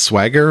isn't that the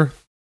swagger?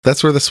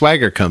 That's where the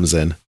swagger comes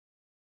in.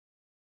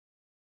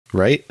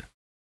 Right?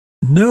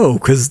 No,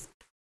 because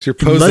You're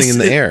posing in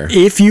the air.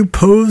 If you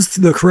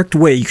posed the correct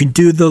way, you can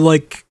do the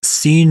like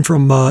scene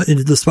from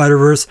Into the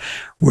Spider-Verse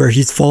where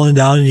he's falling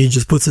down and he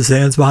just puts his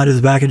hands behind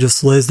his back and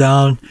just lays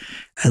down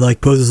and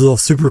like poses all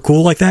super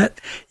cool like that.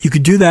 You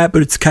could do that,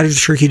 but it's kind of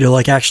tricky to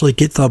like actually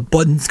get the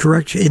buttons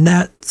correct in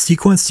that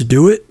sequence to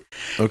do it.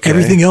 Okay.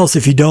 Everything else,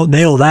 if you don't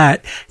nail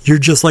that, you're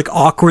just like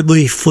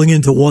awkwardly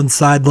flinging to one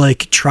side,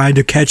 like trying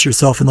to catch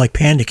yourself and like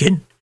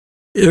panicking.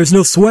 There's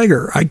no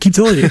swagger. I keep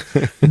telling you,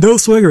 no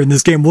swagger in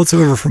this game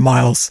whatsoever for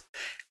Miles.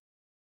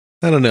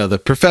 I don't know. The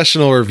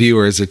professional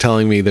reviewers are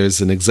telling me there's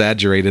an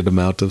exaggerated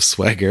amount of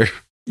swagger.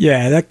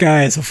 Yeah, that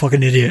guy is a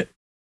fucking idiot.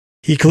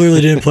 He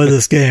clearly didn't play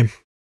this game.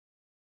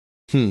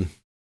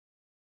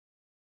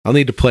 I'll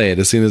need to play it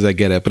as soon as I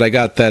get it. But I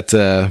got that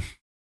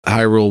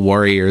Hyrule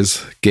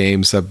Warriors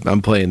game, so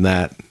I'm playing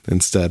that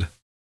instead.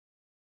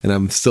 And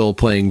I'm still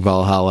playing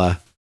Valhalla.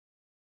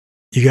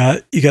 You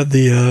got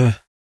the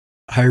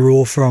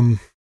Hyrule from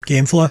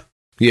Gamefly?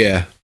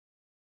 Yeah.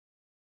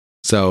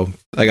 So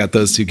I got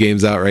those 2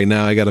 games out right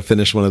now. I got to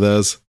finish one of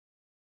those.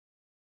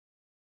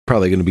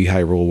 Probably going to be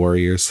Hyrule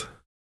Warriors.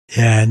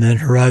 Yeah, and then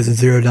Horizon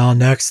Zero Dawn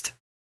next.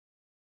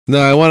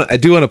 No, I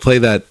do want to play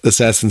that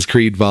Assassin's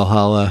Creed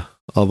Valhalla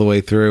all the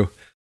way through.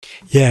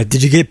 Yeah,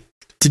 did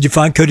you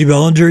find Cody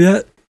Bellinger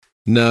yet?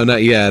 No,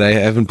 not yet. I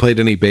haven't played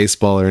any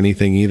baseball or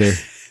anything either.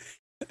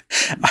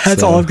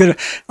 That's all I'm gonna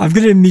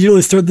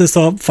immediately start this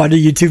up, find a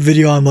YouTube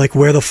video on like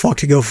where the fuck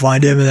to go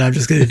find him, and then I'm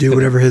just gonna do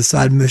whatever his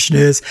side mission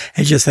is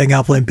and just hang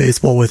out playing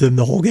baseball with him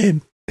the whole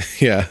game.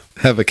 Yeah,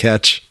 have a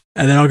catch.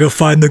 And then I'll go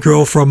find the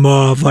girl from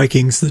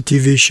Vikings, the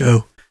TV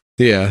show.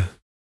 Yeah.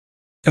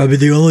 That'll be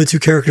the only 2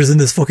 characters in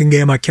this fucking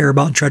game I care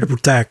about and try to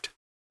protect.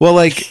 Well,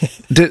 like,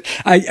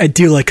 I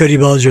do like Cody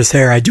Bellinger's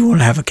hair. I do want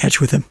to have a catch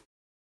with him.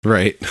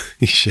 Right,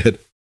 you should.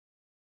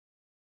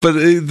 But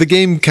the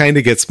game kind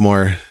of gets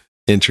more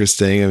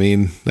interesting. I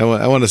mean,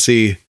 I want to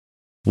see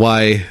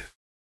why,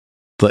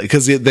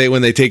 because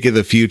when they take you to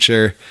the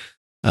future,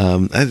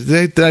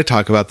 did I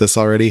talk about this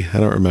already? I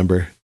don't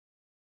remember.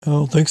 I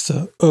don't think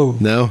so. Oh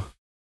no,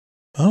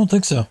 I don't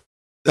think so.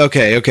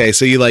 Okay.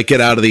 So you like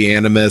get out of the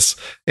Animus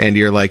and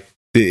you're like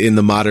in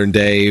the modern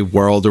day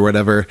world or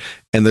whatever,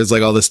 and there's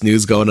like all this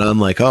news going on,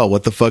 like, oh,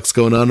 what the fuck's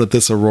going on with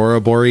this Aurora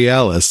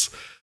Borealis?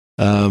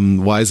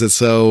 Why is it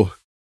so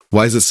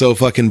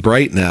fucking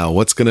bright now?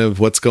 What's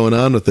going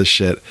on with this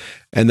shit?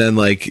 And then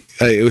like,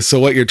 so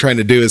what you're trying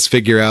to do is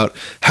figure out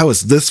how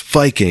is this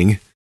Viking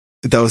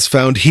that was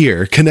found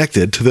here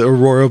connected to the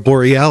Aurora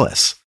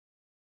Borealis?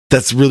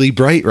 That's really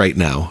bright right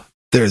now.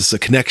 There's a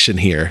connection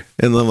here.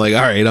 And I'm like,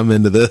 all right, I'm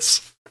into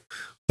this.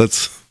 I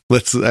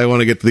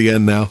want to get to the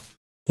end now.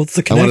 What's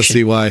the connection? I want to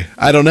see why.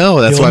 I don't know.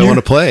 That's why I want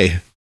to play.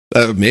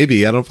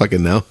 Maybe. I don't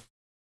fucking know.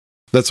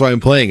 That's why I'm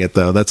playing it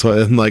though. That's why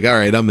I'm like, all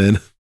right, I'm in.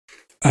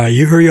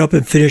 You hurry up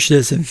and finish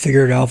this and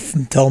figure it out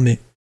and tell me.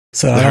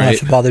 So I don't have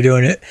to bother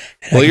doing it.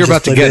 Well, you're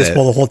about to get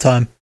baseball the whole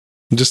time.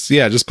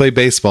 Just play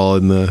baseball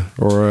in the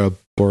Aurora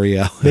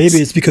Borealis. Maybe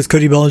it's because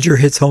Cody Bellinger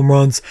hits home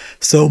runs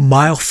so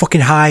mile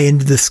fucking high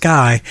into the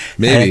sky.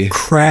 Maybe. And it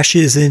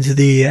crashes into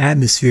the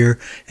atmosphere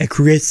and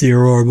creates the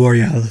Aurora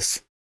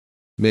Borealis.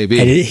 Maybe.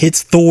 And it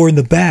hits Thor in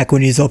the back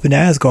when he's up in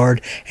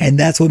Asgard, and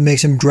that's what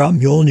makes him drop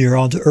Mjolnir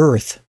onto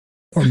Earth.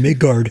 Or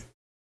Midgard.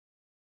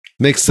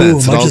 Makes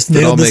sense. Boom, I just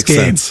nailed this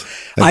game. Sense.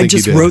 I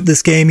just wrote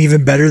this game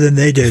even better than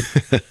they did.